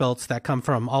black belts that come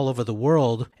from all over the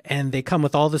world, and they come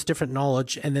with all this different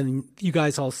knowledge, and then you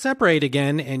guys all separate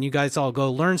again, and you guys all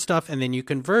go learn stuff, and then you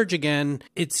converge again.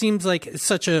 It seems like it's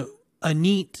such a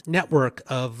neat network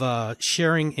of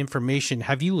sharing information.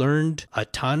 Have you learned a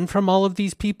ton from all of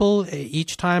these people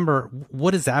each time, or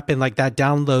what has that been like, that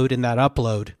download and that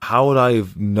upload? How would I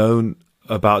have known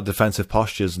about defensive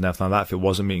postures and everything like that if it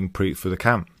wasn't meeting Preet through the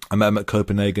camp. I met him at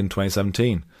Copenhagen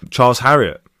 2017. Charles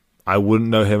Harriott, I wouldn't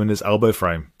know him in his elbow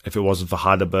frame if it wasn't for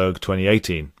Heidelberg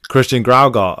 2018. Christian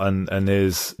Graugart and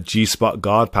his G-spot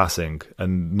guard passing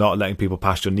and not letting people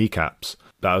pass your kneecaps.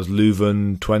 That was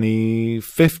Leuven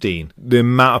 2015. The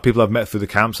amount of people I've met through the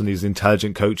camps and these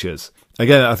intelligent coaches.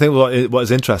 Again, I think what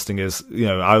is interesting is,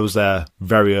 I was there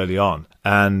very early on.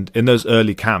 And in those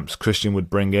early camps, Christian would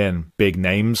bring in big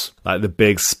names, like the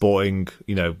big sporting,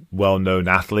 well-known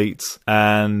athletes.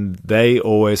 And they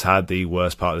always had the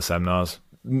worst part of the seminars.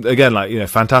 Again,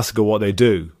 fantastic at what they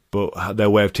do, but their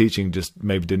way of teaching just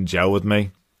maybe didn't gel with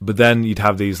me. But then you'd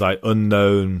have these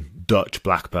unknown Dutch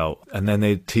black belt, and then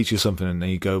they teach you something and then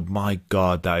you go, my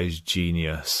God, that is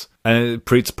genius. And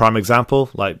Preet's prime example,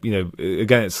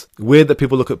 again, it's weird that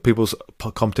people look at people's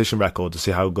competition record to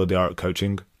see how good they are at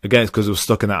coaching. Again, it's because we're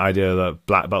stuck in that idea that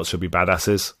black belts should be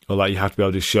badasses, or you have to be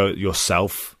able to show it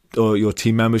yourself, or your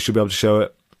team members should be able to show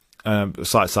it.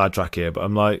 Slight sidetrack here, but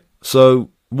I'm like, so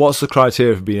what's the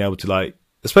criteria for being able to,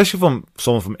 especially from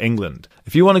someone from England,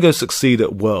 if you want to go succeed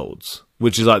at Worlds,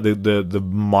 which is the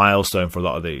milestone for a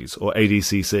lot of these, or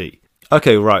ADCC.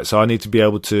 Okay, right, so I need to be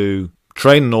able to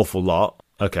train an awful lot.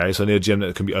 Okay, so I need a gym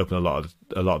that can be open a lot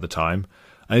of the time.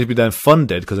 I need to be then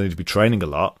funded because I need to be training a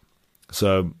lot.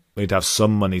 So I need to have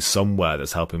some money somewhere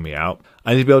that's helping me out.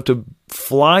 I need to be able to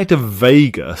fly to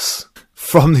Vegas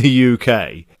from the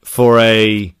UK for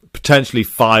a potentially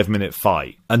 5-minute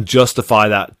fight and justify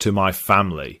that to my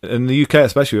family. In the UK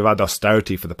especially, we've had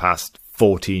austerity for the past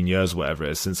 14 years, whatever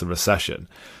it is, since the recession.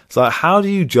 It's how do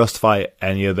you justify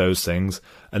any of those things?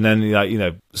 And then,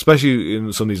 especially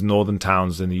in some of these northern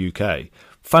towns in the UK,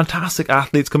 fantastic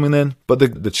athletes coming in, but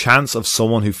the chance of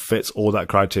someone who fits all that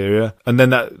criteria, and then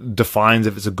that defines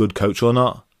if it's a good coach or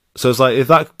not. So it's if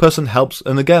that person helps,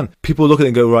 and again, people look at it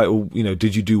and go, right, well,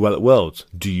 did you do well at Worlds?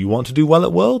 Do you want to do well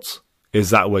at Worlds?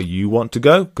 Is that where you want to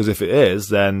go? Because if it is,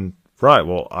 then right,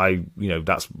 well,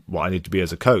 that's what I need to be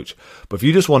as a coach. But if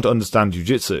you just want to understand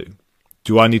jiu-jitsu,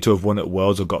 do I need to have won at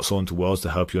Worlds or got someone to Worlds to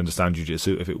help you understand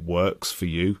jiu-jitsu if it works for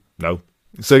you? No.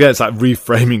 So again, it's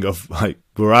reframing of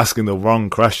we're asking the wrong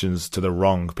questions to the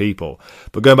wrong people.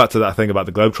 But going back to that thing about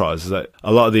the Globetrotters, is that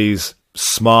a lot of these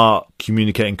smart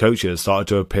communicating coaches started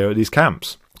to appear at these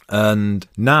camps. And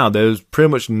now there's pretty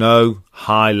much no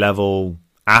high-level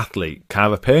athlete kind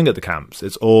of appearing at the camps.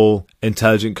 It's all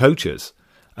intelligent coaches.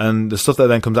 And the stuff that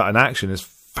then comes out in action is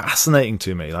fascinating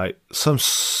to me. Some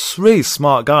really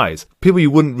smart guys. People you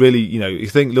wouldn't really, you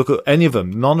think, look at any of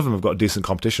them. None of them have got decent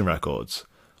competition records.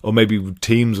 Or maybe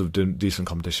teams of decent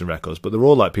competition records. But they're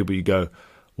all people you go,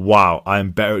 wow, I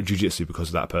am better at jiu-jitsu because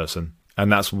of that person.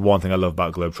 And that's one thing I love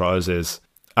about Globetrotters is,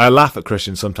 I laugh at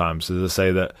Christian sometimes as I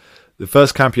say that the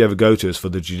first camp you ever go to is for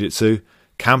the jiu-jitsu.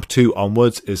 Camp 2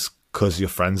 onwards is because your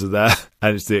friends are there,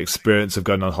 and it's the experience of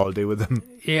going on holiday with them.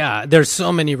 Yeah, there's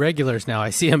so many regulars now.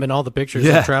 I see them in all the pictures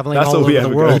of traveling all over the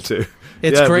world. Go to.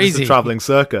 It's crazy. It's a traveling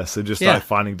circus, and just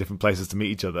finding different places to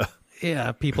meet each other.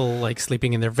 Yeah, people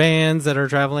sleeping in their vans that are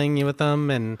traveling with them,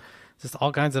 and just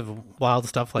all kinds of wild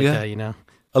stuff like that.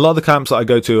 A lot of the camps that I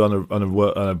go to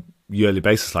on a yearly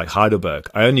basis, like Heidelberg,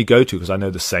 I only go to because I know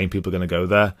the same people are going to go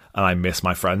there, and I miss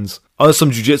my friends. Oh, there's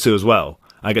some jiu-jitsu as well.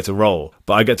 I get to roll,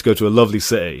 but I get to go to a lovely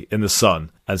city in the sun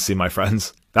and see my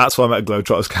friends. That's why I'm at a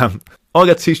Globetrotters camp. Oh, I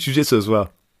get to teach jiu-jitsu as well.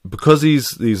 Because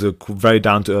these are very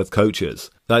down-to-earth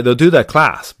coaches, they'll do their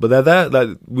class, but they're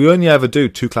there, we only ever do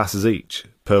 2 classes each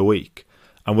per week,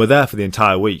 and we're there for the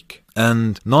entire week.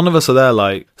 And none of us are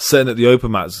there sitting at the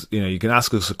open mats. You can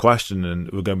ask us a question and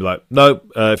we're going to be no,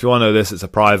 if you want to know this, it's a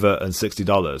private and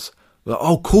 $60. We're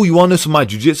oh, cool, you want to know some of my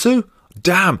jiu-jitsu?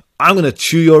 Damn, I'm going to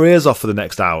chew your ears off for the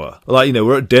next hour.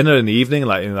 We're at dinner in the evening, in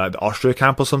the Austria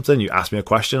camp or something. You ask me a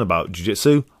question about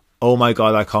jiu-jitsu. Oh my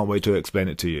God, I can't wait to explain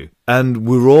it to you. And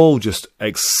we're all just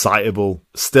excitable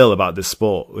still about this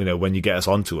sport, when you get us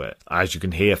onto it, as you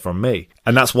can hear from me.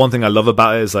 And that's one thing I love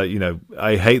about it is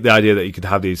I hate the idea that you could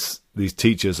have these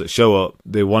teachers that show up,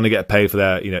 they want to get paid for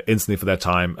their, instantly for their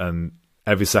time, and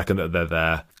every second that they're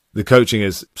there, the coaching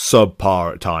is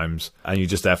subpar at times, and you're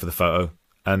just there for the photo.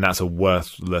 And that's a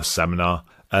worthless seminar.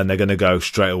 And they're going to go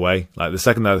straight away. The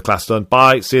second that the class is done,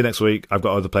 bye, see you next week. I've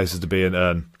got other places to be and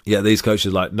earn. Yeah, these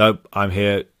coaches are nope, I'm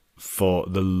here for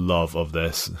the love of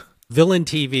this. Villain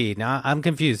TV. Now, I'm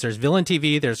confused. There's Villain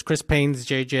TV. There's Chris Payne's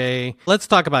JJ. Let's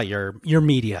talk about your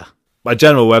media. My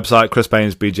general website,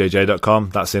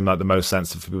 chrispaynesbjj.com. That seemed like the most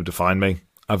sensitive for people to find me.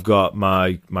 I've got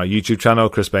my YouTube channel,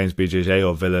 Chris Paynes BJJ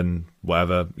or Villain,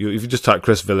 whatever. If you just type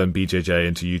Chris Villain BJJ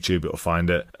into YouTube, it'll find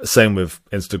it. Same with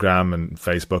Instagram and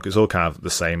Facebook. It's all kind of the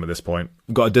same at this point.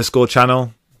 We've got a Discord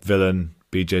channel, Villain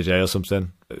BJJ or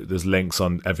something. There's links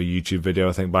on every YouTube video,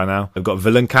 I think, by now. I've got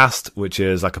Villaincast, which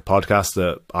is like a podcast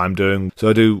that I'm doing. So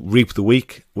I do Reap the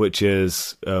Week, which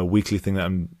is a weekly thing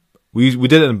that we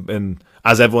did it in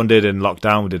as everyone did in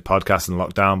lockdown. We did podcasts in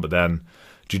lockdown, but then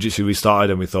Jiu-Jitsu restarted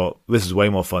and we thought this is way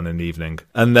more fun in the evening.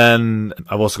 And then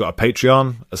I've also got a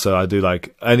Patreon, so I do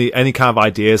like any kind of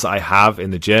ideas I have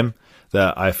in the gym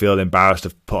that I feel embarrassed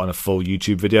to put on a full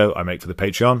YouTube video, I make for the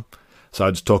Patreon. So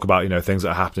I just talk about, things that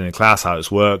are happening in class, how it's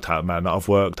worked, how it might not have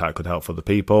worked, how it could help other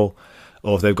people.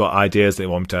 Or if they've got ideas they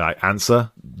want me to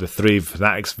answer. The 3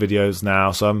 Fanatics videos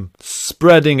now. So I'm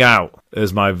spreading out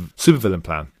as my supervillain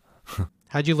plan.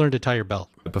 How'd you learn to tie your belt?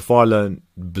 Before I learned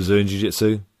Brazilian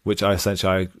Jiu-Jitsu, which I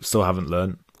still haven't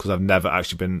learned because I've never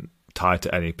actually been tied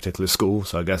to any particular school.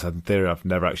 So I guess in theory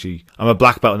I'm a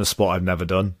black belt in a sport I've never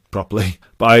done properly.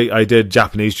 But I did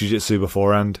Japanese Jiu-Jitsu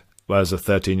beforehand. As a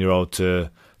 13-year-old to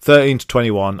 13 to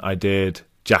 21, I did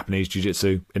Japanese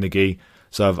Jiu-Jitsu in a gi.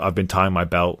 So I've been tying my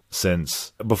belt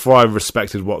since before I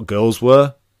respected what girls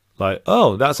were. Like,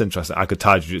 oh, that's interesting. I could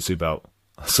tie a Jiu-Jitsu belt.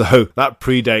 So that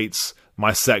predates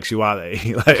my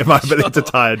sexuality, like my ability to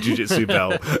tie a Jiu-Jitsu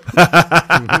belt.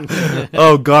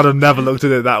 Oh God, I've never looked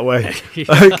at it that way.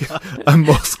 Like, I'm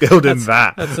more skilled in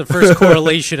that. That's the first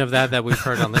correlation of that we've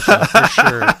heard on the show, for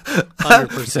sure.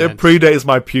 100%. It predates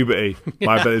my puberty,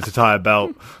 my ability to tie a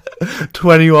belt.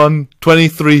 21,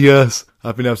 23 years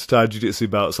I've been able to tie a Jiu-Jitsu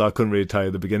belt, so I couldn't really tell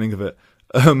you the beginning of it.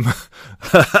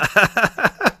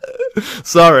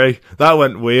 Sorry, that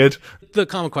went weird. The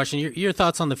common question, your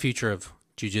thoughts on the future of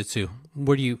Jiu-Jitsu.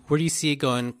 Where do you see it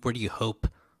going? Where do you hope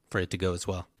for it to go as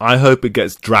well? I hope it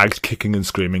gets dragged kicking and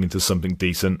screaming into something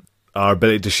decent. Our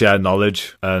ability to share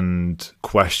knowledge and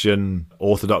question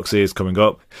orthodoxy is coming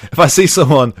up. If I see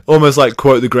someone almost like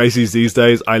quote the Gracies these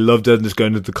days, I love just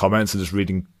going into the comments and just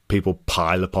reading people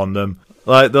pile upon them.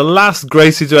 Like the last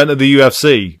Gracie to enter the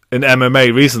UFC in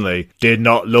MMA recently did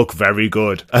not look very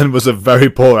good and was a very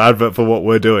poor advert for what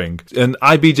we're doing. And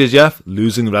IBJJF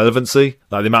losing relevancy.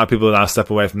 Like the amount of people that now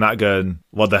step away from that going,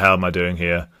 what the hell am I doing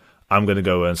here? I'm going to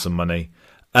go earn some money.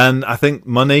 And I think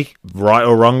money, right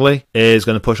or wrongly, is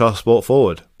going to push our sport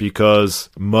forward because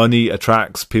money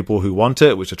attracts people who want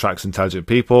it, which attracts intelligent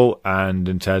people, and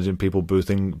intelligent people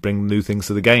bring new things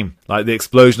to the game. Like the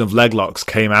explosion of leg locks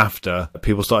came after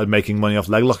people started making money off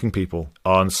leg locking people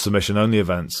on submission-only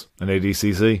events and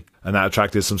ADCC. And that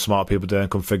attracted some smart people to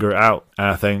come figure it out. And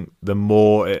I think the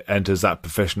more it enters that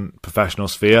professional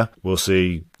sphere, we'll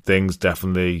see things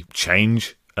definitely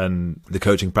change. And the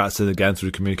coaching practices, again,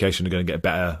 through communication, are going to get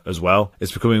better as well.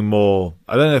 It's becoming more,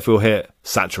 I don't know if we'll hit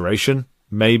saturation,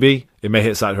 maybe. It may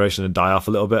hit saturation and die off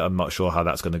a little bit. I'm not sure how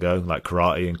that's going to go, like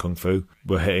karate and kung fu.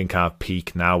 We're hitting kind of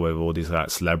peak now where all these like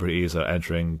celebrities are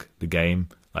entering the game,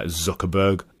 like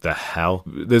Zuckerberg. The hell?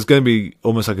 There's going to be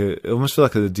almost feel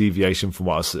like a deviation from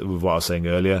what I was saying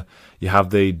earlier. You have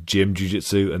the gym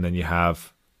jiu-jitsu, and then you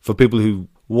have, for people who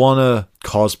want to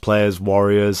cosplay as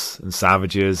warriors and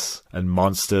savages and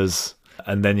monsters,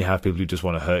 and then you have people who just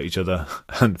want to hurt each other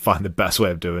and find the best way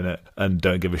of doing it and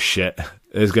don't give a shit.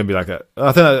 It's going to be like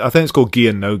I think it's called gi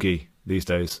and no gi these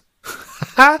days.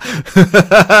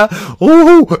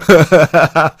 Ooh.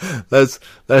 let's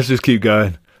just keep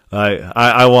going.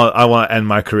 I want to end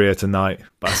my career tonight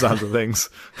by the sounds of things.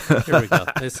 Here we go.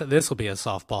 This will be a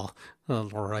softball,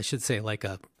 or I should say like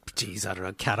a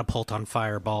catapult on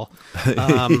fireball.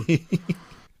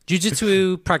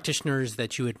 Jiu-Jitsu practitioners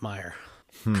that you admire,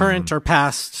 current or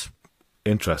past?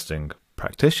 Interesting.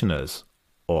 Practitioners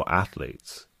or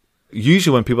athletes?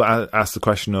 Usually when people ask the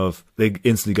question of, they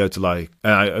instantly go to like,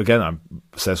 and I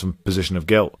say from position of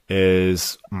guilt,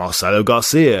 is Marcelo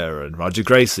Garcia and Roger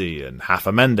Gracie and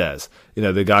Rafa Mendes.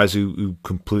 The guys who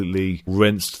completely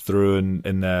rinsed through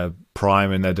in their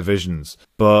prime in their divisions.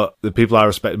 But the people I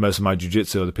respect most in my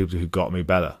jiu-jitsu are the people who got me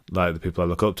better, like the people I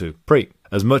look up to. Preet.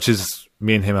 As much as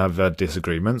me and him have had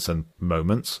disagreements and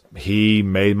moments, he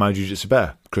made my jiu-jitsu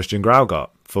better. Christian Graugart,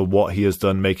 for what he has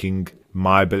done making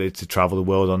my ability to travel the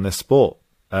world on this sport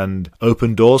and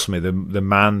open doors for me. The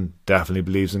man definitely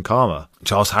believes in karma.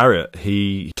 Charles Harriott,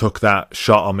 he took that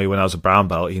shot on me when I was a brown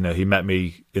belt. He met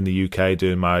me in the UK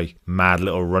doing my mad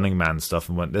little running man stuff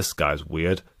and went, this guy's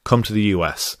weird. Come to the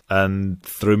US, and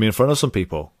threw me in front of some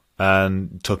people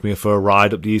and took me for a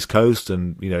ride up the East Coast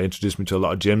and, introduced me to a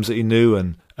lot of gyms that he knew.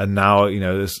 And now,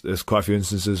 there's quite a few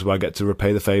instances where I get to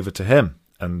repay the favor to him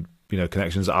and,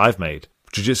 connections that I've made.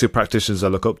 Jiu-jitsu practitioners I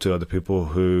look up to are the people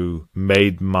who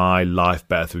made my life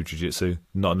better through jiu-jitsu,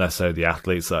 not necessarily the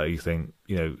athletes that you think,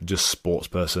 just sports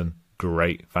person,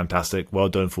 great, fantastic, well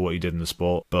done for what you did in the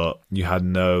sport, but you had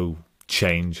no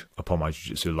change upon my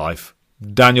jiu-jitsu life.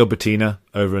 Daniel Bettina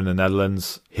over in the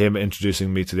Netherlands, him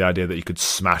introducing me to the idea that you could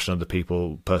smash another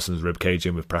person's rib cage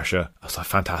in with pressure. I was like,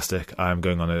 fantastic. I am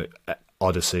going on a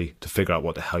odyssey to figure out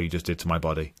what the hell you just did to my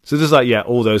body. So there's like, yeah,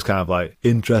 all those kind of like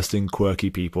interesting, quirky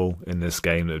people in this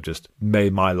game that have just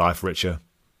made my life richer.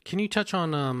 Can you touch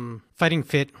on Fighting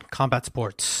Fit Combat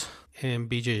Sports in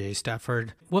BJJ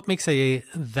Stafford? What makes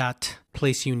that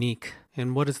place unique,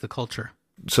 and what is the culture?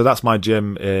 So that's my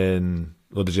gym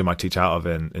the gym I teach out of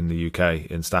in the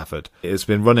UK, in Stafford. It's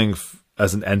been running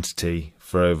as an entity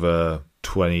for over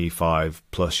 25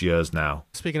 plus years now.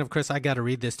 Speaking of Chris, I got to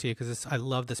read this to you because I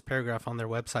love this paragraph on their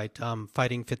website,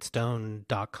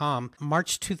 fightingfitstone.com.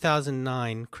 March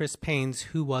 2009, Chris Paines,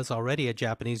 who was already a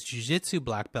Japanese jiu-jitsu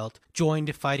black belt,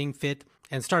 joined Fighting Fit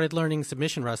and started learning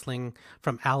submission wrestling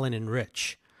from Alan and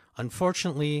Rich.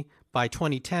 Unfortunately, by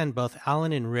 2010, both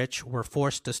Alan and Rich were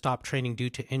forced to stop training due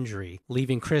to injury,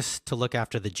 leaving Chris to look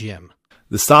after the gym.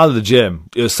 The style of the gym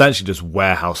is essentially just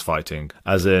warehouse fighting,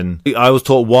 as in, I was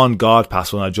taught one guard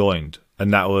pass when I joined,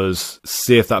 and that was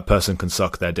see if that person can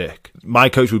suck their dick. My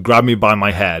coach would grab me by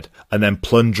my head and then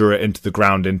plunger it into the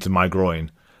ground, into my groin,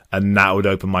 and that would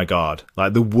open my guard.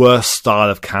 Like the worst style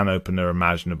of can opener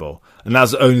imaginable. And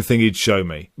that's the only thing he'd show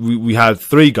me. We had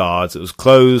 3 guards. It was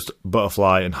closed,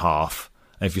 butterfly, and half.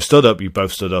 And if you stood up, you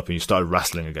both stood up and you started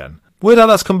wrestling again. Weird how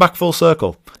that's come back full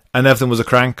circle. And everything was a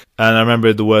crank. And I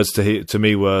remember the words to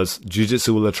me was,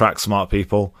 jiu-jitsu will attract smart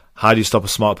people. How do you stop a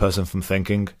smart person from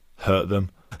thinking? Hurt them.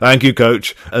 Thank you,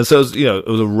 coach. And so it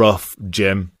was a rough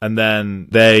gym. And then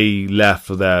they left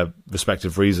for their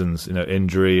respective reasons,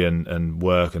 injury and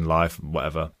work and life and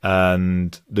whatever.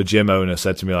 And the gym owner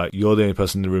said to me, like, you're the only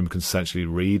person in the room who can essentially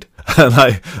read. And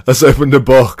I just opened the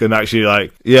book and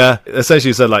actually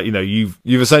essentially said, like, you've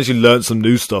essentially learned some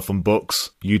new stuff from books.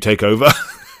 You take over.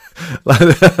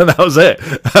 And that was it.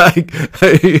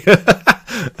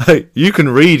 You can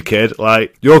read, kid.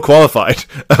 Like, you're qualified.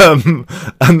 And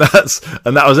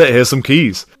that was it. Here's some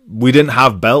keys. We didn't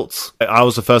have belts. I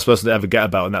was the first person to ever get a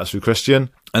belt, and that's through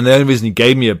Christian. And the only reason he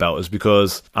gave me a belt is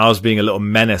because I was being a little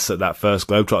menace at that first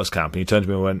Globetrotters camp. And he turned to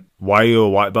me and went, why are you a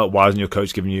white belt? Why isn't your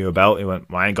coach giving you a belt? He went,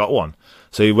 well, I ain't got one.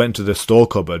 So he went to the store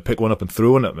cupboard, picked one up and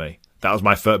threw one at me. That was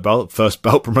my first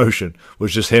belt promotion,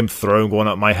 was just him throwing one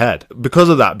at my head. Because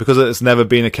of that, because it's never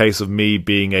been a case of me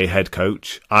being a head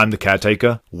coach, I'm the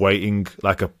caretaker, waiting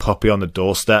like a puppy on the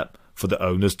doorstep for the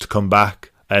owners to come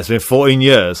back. And it's been 14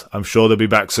 years. I'm sure they'll be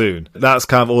back soon. That's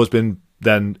kind of always been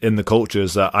then in the culture,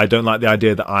 is that I don't like the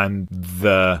idea that I'm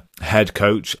the head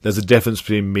coach. There's a difference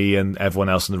between me and everyone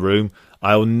else in the room.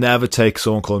 I will never take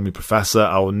someone calling me professor.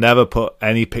 I will never put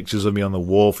any pictures of me on the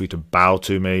wall for you to bow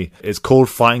to me. It's called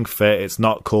Fighting Fit. It's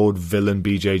not called Villain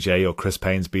BJJ or Chris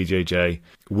Paines BJJ.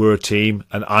 We're a team.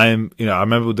 And I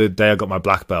remember the day I got my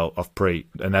black belt off Preet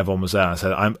and everyone was there. I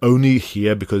said, I'm only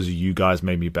here because you guys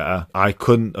made me better. I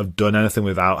couldn't have done anything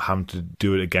without having to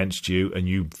do it against you and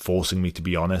you forcing me to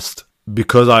be honest.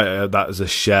 Because that is a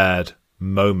shared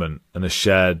moment and a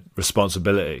shared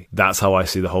responsibility. That's how I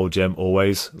see the whole gym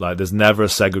always. Like, there's never a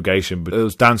segregation. But it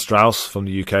was Dan Strauss from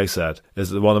the UK said,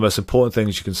 is that one of the most important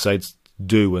things you can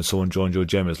do when someone joins your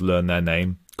gym is learn their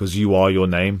name, because you are your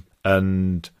name.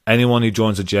 And anyone who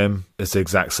joins a gym, it's the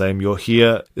exact same. You're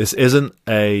here. This isn't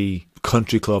a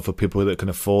country club for people that can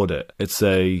afford it. It's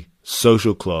a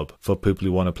social club for people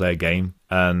who want to play a game.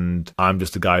 And I'm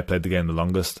just the guy who played the game the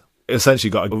longest.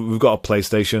 Essentially, we've got a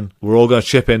PlayStation. We're all going to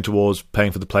chip in towards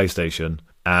paying for the PlayStation,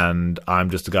 and I'm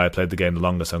just the guy who played the game the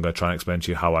longest. So I'm going to try and explain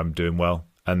to you how I'm doing well,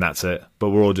 and that's it.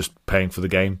 But we're all just paying for the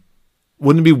game.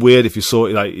 Wouldn't it be weird if you saw,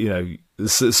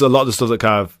 it's a lot of the stuff that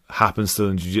kind of happens still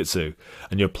in jiu-jitsu,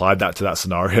 and you applied that to that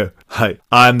scenario? Like,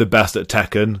 I'm the best at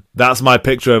Tekken. That's my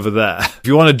picture over there. If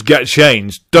you want to get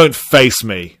changed, don't face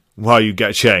me while you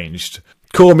get changed.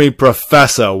 Call me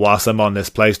Professor whilst I'm on this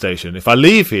PlayStation. If I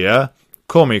leave here,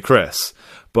 call me Chris,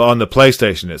 but on the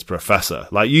PlayStation it's Professor.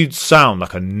 Like, you sound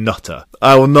like a nutter.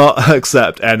 I will not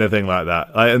accept anything like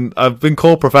that. And I've been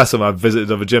called Professor when I've visited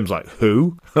other gyms. Like,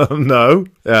 who? No.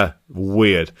 Yeah,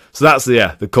 weird. So that's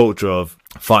the culture of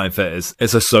Fighting Fit.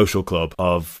 It's a social club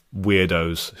of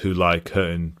weirdos who like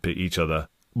hurting each other.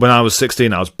 When I was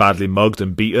 16, I was badly mugged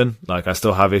and beaten. Like, I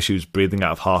still have issues breathing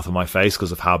out of half of my face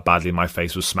because of how badly my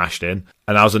face was smashed in.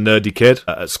 And I was a nerdy kid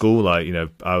at school. Like,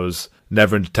 I was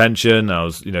never in detention. I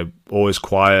was, always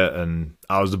quiet, and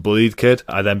I was the bullied kid.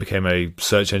 I then became a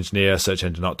search engineer, search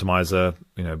engine optimizer,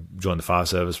 joined the fire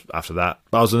service after that.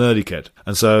 But I was a nerdy kid.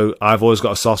 And so I've always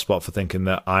got a soft spot for thinking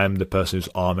that I am the person who's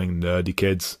arming nerdy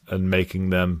kids and making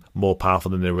them more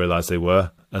powerful than they realized they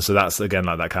were. And so that's, again,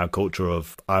 like that kind of culture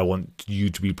of, I want you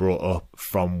to be brought up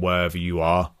from wherever you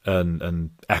are,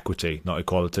 and equity, not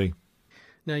equality.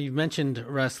 Now, you've mentioned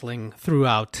wrestling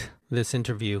throughout this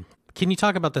interview. Can you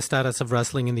talk about the status of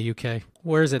wrestling in the UK?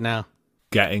 Where is it now?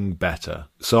 Getting better.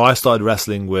 So I started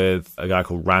wrestling with a guy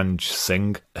called Ranj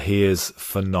Singh. He is a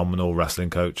phenomenal wrestling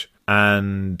coach,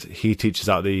 and he teaches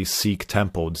at the Sikh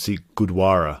temple, the Sikh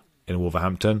Gurdwara in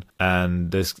Wolverhampton.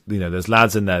 And there's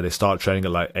lads in there. They start training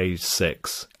at like age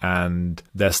 6, and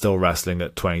they're still wrestling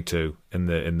at 22 in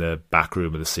the back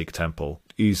room of the Sikh temple.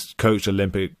 He's coached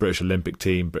British Olympic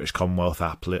team, British Commonwealth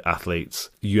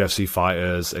athletes, UFC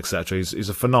fighters, etc. He's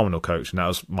a phenomenal coach, and that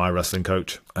was my wrestling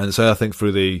coach. And so I think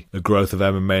through the growth of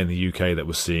MMA in the UK that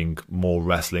we're seeing more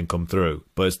wrestling come through.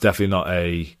 But it's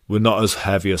definitely we're not as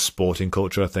heavy a sporting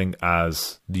culture, I think,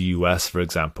 as the US, for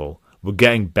example. We're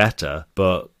getting better,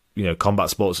 but combat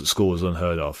sports at school is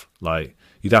unheard of. Like,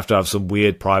 you'd have to have some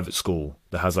weird private school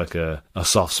that has like a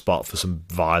soft spot for some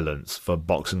violence, for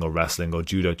boxing or wrestling or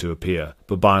judo to appear.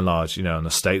 But by and large, on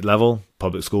a state level,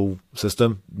 public school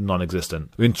system,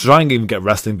 non-existent. I mean, trying to even get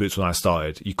wrestling boots when I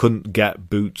started, you couldn't get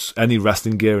boots, any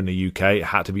wrestling gear in the UK. It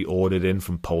had to be ordered in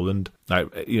from Poland.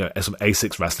 Like, some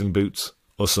Asics wrestling boots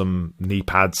or some knee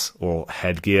pads or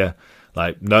headgear.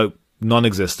 Like, no,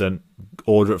 non-existent.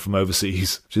 Order it from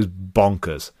overseas, which is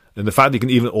bonkers. And the fact that you can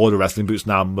even order wrestling boots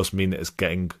now must mean that it's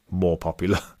getting more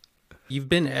popular. You've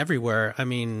been everywhere. I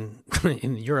mean,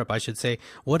 in Europe, I should say.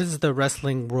 What does the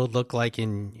wrestling world look like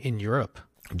in Europe?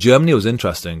 Germany was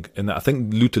interesting in that I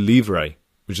think Luta Livre,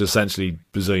 which is essentially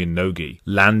Brazilian no-gi,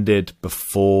 landed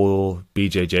before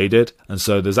BJJ did. And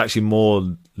so there's actually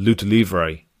more Luta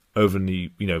Livre over in the,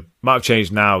 might have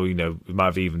changed now, it might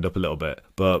have evened up a little bit,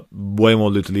 but way more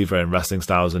Luta Livre and wrestling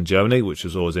styles in Germany, which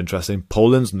was always interesting.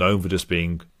 Poland's known for just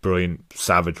being brilliant,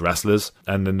 savage wrestlers.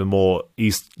 And then the more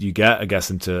east you get, I guess,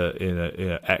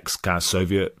 into ex kind of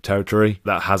Soviet territory,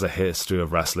 that has a history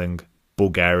of wrestling.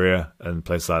 Bulgaria and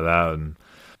places like that.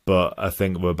 But I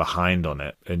think we're behind on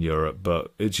it in Europe.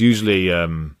 But it's usually,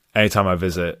 anytime I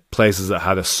visit, places that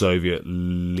had a Soviet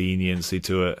leniency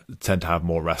to it tend to have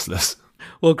more wrestlers.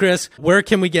 Well, Chris, where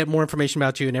can we get more information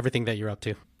about you and everything that you're up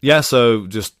to? Yeah, so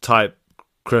just type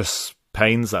Chris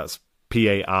Paines, that's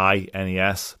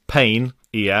Paines, Payne,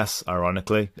 ES,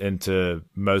 ironically, into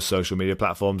most social media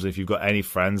platforms. If you've got any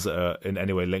friends that are in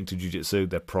any way linked to Jiu-Jitsu,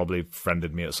 they've probably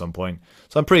friended me at some point.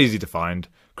 So I'm pretty easy to find.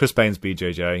 Chris Paines,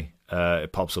 BJJ.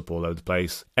 It pops up all over the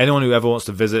place. Anyone who ever wants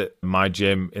to visit my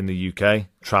gym in the UK,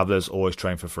 travelers always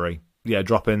train for free. Yeah,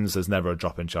 drop-ins, there's never a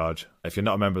drop-in charge. If you're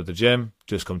not a member of the gym,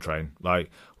 just come train.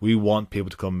 Like, we want people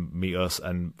to come meet us,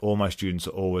 and all my students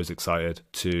are always excited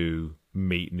to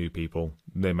meet new people.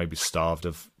 They may be starved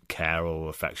of care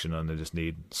or affection, and they just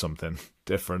need something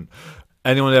different.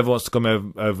 Anyone who ever wants to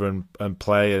come over and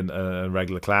play in a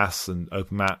regular class and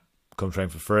open mat, come train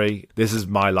for free. This is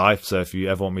my life, so if you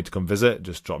ever want me to come visit,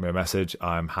 just drop me a message.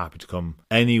 I'm happy to come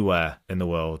anywhere in the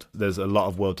world. There's a lot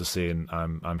of world to see, and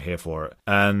I'm here for it.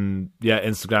 And yeah,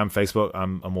 Instagram, Facebook,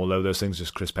 I'm all over those things.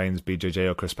 Just Chris Paines, BJJ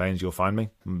or Chris Paines, you'll find me.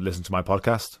 Listen to my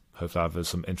podcast. Hopefully I have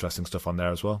some interesting stuff on there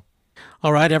as well.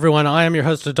 All right, everyone. I am your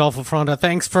host, Adolfo Fronda.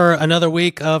 Thanks for another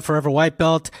week of Forever White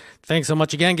Belt. Thanks so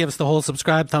much again. Give us the whole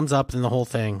subscribe, thumbs up, and the whole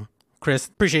thing. Chris,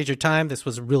 appreciate your time. This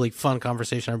was a really fun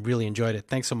conversation. I really enjoyed it.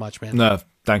 Thanks so much, man. No,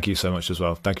 thank you so much as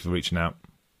well. Thank you for reaching out.